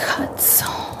precise cuts,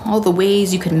 all the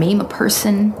ways you could maim a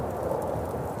person,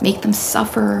 make them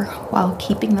suffer while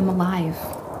keeping them alive.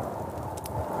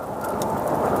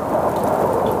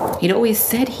 He'd always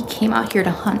said he came out here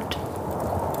to hunt.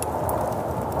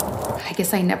 I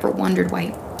guess I never wondered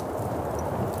why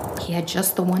he had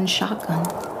just the one shotgun.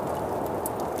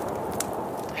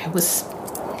 I was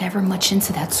never much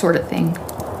into that sort of thing.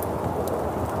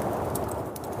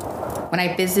 When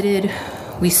I visited,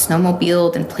 we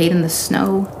snowmobiled and played in the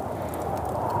snow.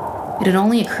 It had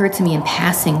only occurred to me in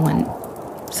passing when,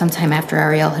 sometime after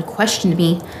Ariel had questioned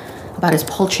me about his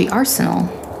poultry arsenal,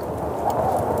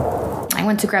 I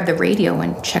went to grab the radio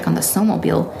and check on the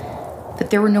snowmobile that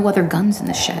there were no other guns in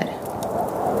the shed.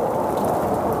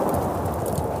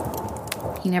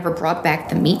 He never brought back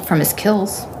the meat from his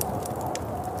kills.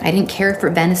 I didn't care for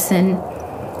venison,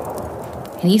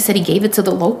 and he said he gave it to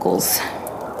the locals.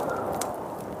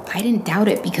 I didn't doubt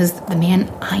it because the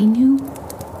man I knew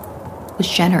was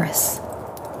generous.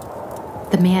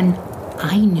 The man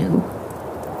I knew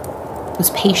was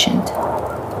patient.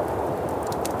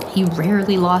 He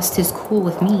rarely lost his cool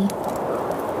with me.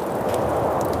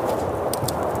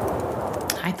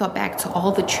 I thought back to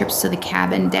all the trips to the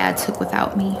cabin Dad took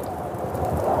without me.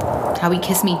 How he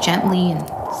kissed me gently and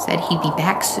said he'd be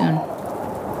back soon.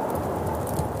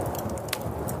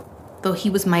 Though he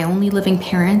was my only living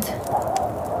parent,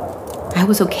 I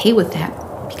was okay with that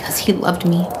because he loved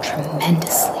me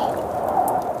tremendously.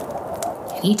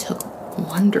 And he took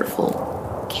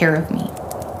wonderful care of me.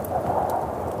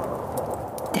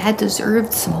 Dad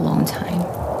deserved some alone time.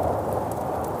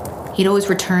 He'd always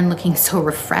return looking so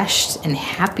refreshed and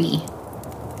happy.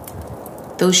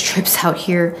 Those trips out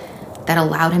here that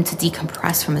allowed him to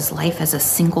decompress from his life as a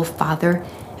single father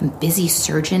and busy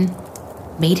surgeon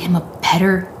made him a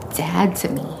better dad to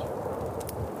me.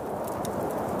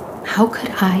 How could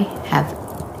I have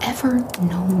ever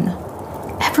known,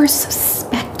 ever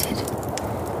suspected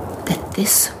that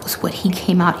this was what he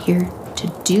came out here to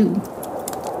do?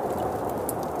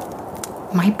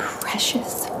 My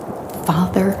precious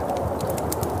father,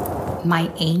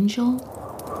 my angel,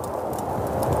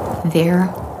 their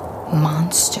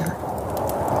monster.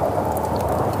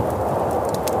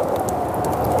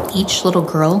 Each little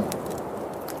girl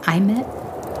I met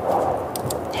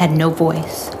had no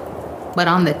voice, but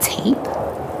on the tape,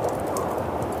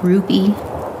 Ruby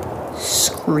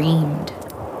screamed.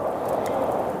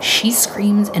 She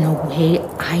screamed in a way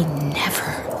I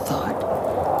never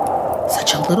thought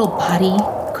such a little body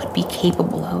could be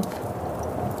capable of.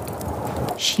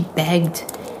 She begged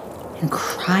and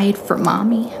cried for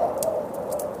mommy.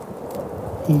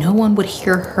 No one would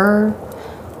hear her,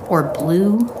 or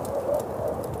Blue,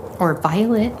 or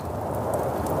Violet,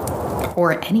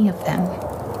 or any of them,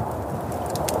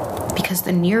 because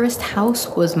the nearest house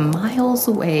was miles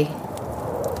away.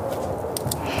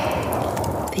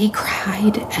 They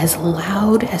cried as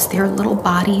loud as their little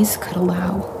bodies could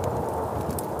allow,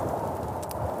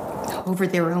 over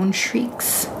their own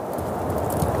shrieks.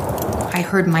 I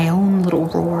heard my own little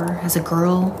roar as a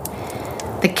girl,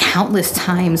 the countless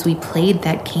times we played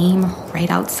that game right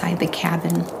outside the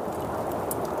cabin.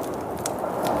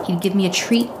 He'd give me a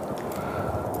treat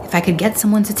if I could get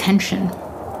someone's attention,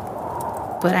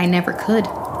 but I never could.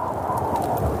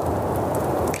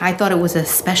 I thought it was a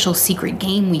special secret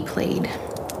game we played.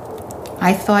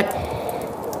 I thought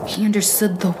he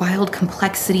understood the wild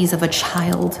complexities of a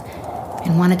child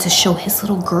and wanted to show his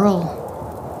little girl,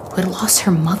 who had lost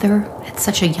her mother at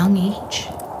such a young age,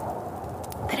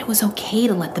 that it was okay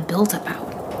to let the build-up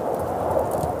out.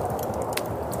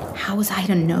 How was I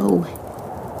to know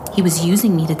he was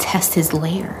using me to test his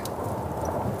lair?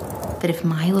 That if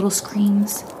my little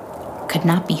screams could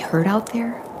not be heard out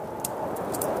there,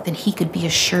 then he could be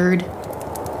assured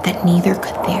that neither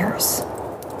could theirs.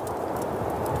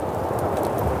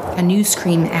 A new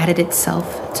scream added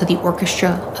itself to the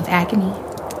orchestra of agony.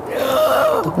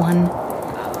 The one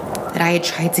that I had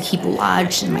tried to keep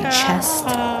lodged in my chest.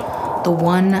 The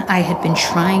one I had been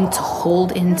trying to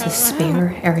hold in to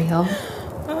spare Ariel.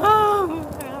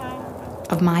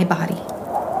 Of my body,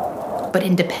 but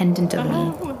independent of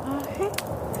me.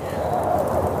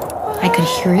 I could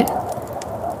hear it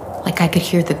like I could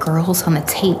hear the girls on the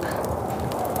tape,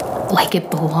 like it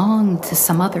belonged to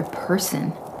some other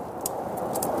person.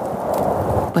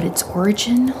 But its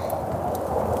origin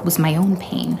was my own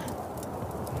pain.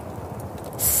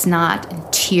 Snot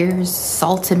and tears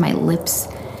salted my lips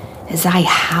as I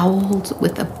howled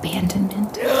with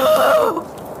abandonment.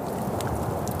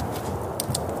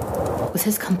 Was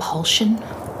his compulsion,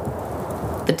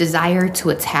 the desire to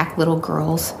attack little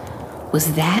girls,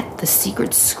 was that the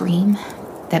secret scream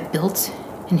that built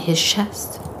in his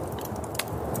chest?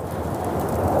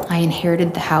 I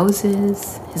inherited the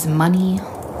houses, his money,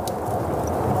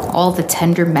 all the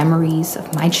tender memories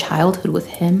of my childhood with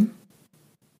him.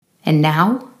 And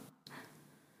now,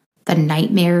 the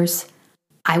nightmares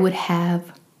I would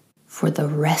have for the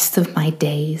rest of my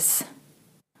days.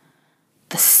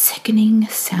 The sickening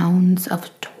sounds of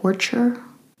torture.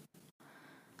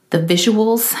 The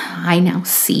visuals I now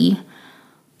see,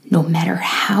 no matter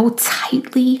how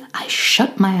tightly I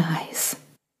shut my eyes.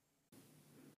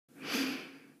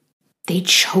 They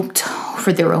choked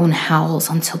over their own howls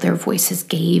until their voices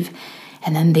gave,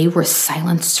 and then they were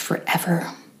silenced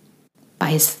forever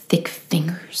by his thick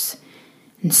fingers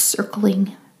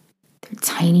encircling their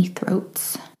tiny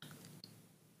throats.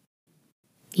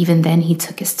 Even then, he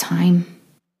took his time.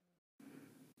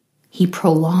 He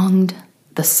prolonged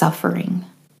the suffering.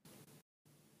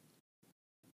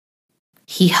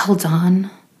 He held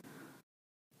on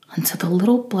until the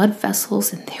little blood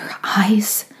vessels in their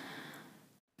eyes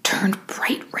turned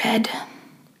bright red,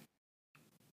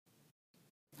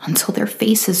 until their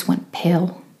faces went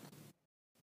pale.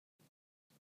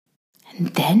 And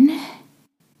then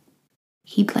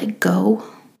he'd let go,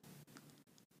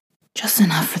 just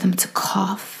enough for them to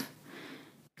cough,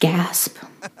 gasp.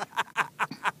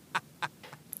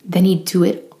 Then he'd do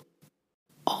it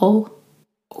all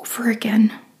over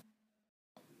again,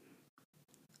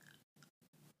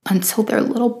 until their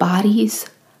little bodies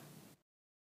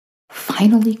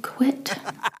finally quit.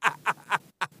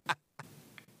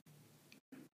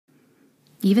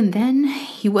 Even then,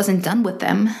 he wasn't done with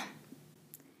them.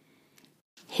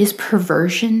 His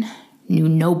perversion knew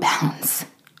no bounds.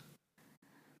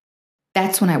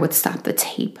 That's when I would stop the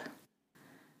tape,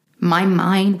 My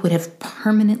mind would have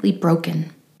permanently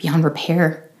broken beyond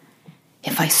repair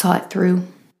if I saw it through.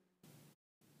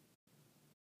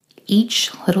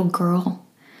 Each little girl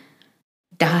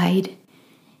died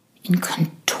in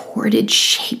contorted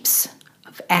shapes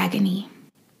of agony.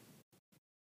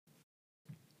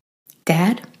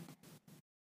 Dad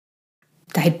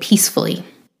died peacefully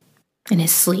in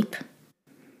his sleep.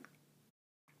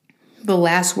 The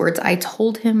last words I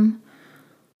told him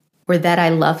were that I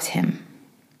loved him.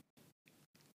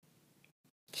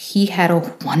 He had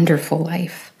a wonderful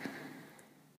life,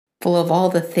 full of all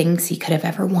the things he could have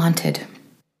ever wanted.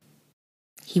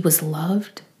 He was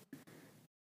loved,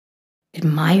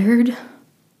 admired,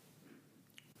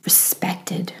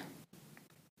 respected.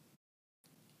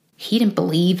 He didn't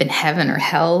believe in heaven or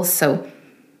hell, so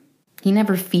he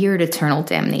never feared eternal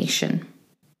damnation.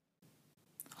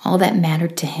 All that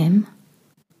mattered to him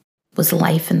was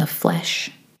life in the flesh.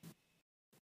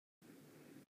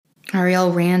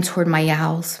 Ariel ran toward my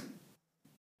yowls,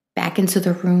 back into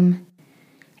the room,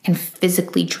 and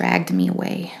physically dragged me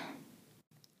away.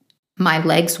 My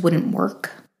legs wouldn't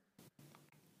work.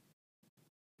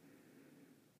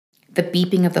 The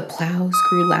beeping of the plows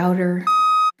grew louder.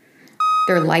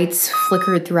 Their lights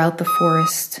flickered throughout the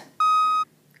forest,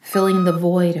 filling the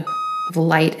void of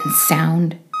light and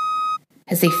sound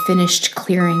as they finished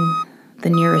clearing the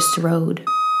nearest road.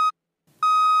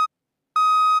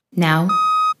 Now,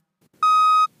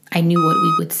 I knew what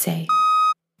we would say.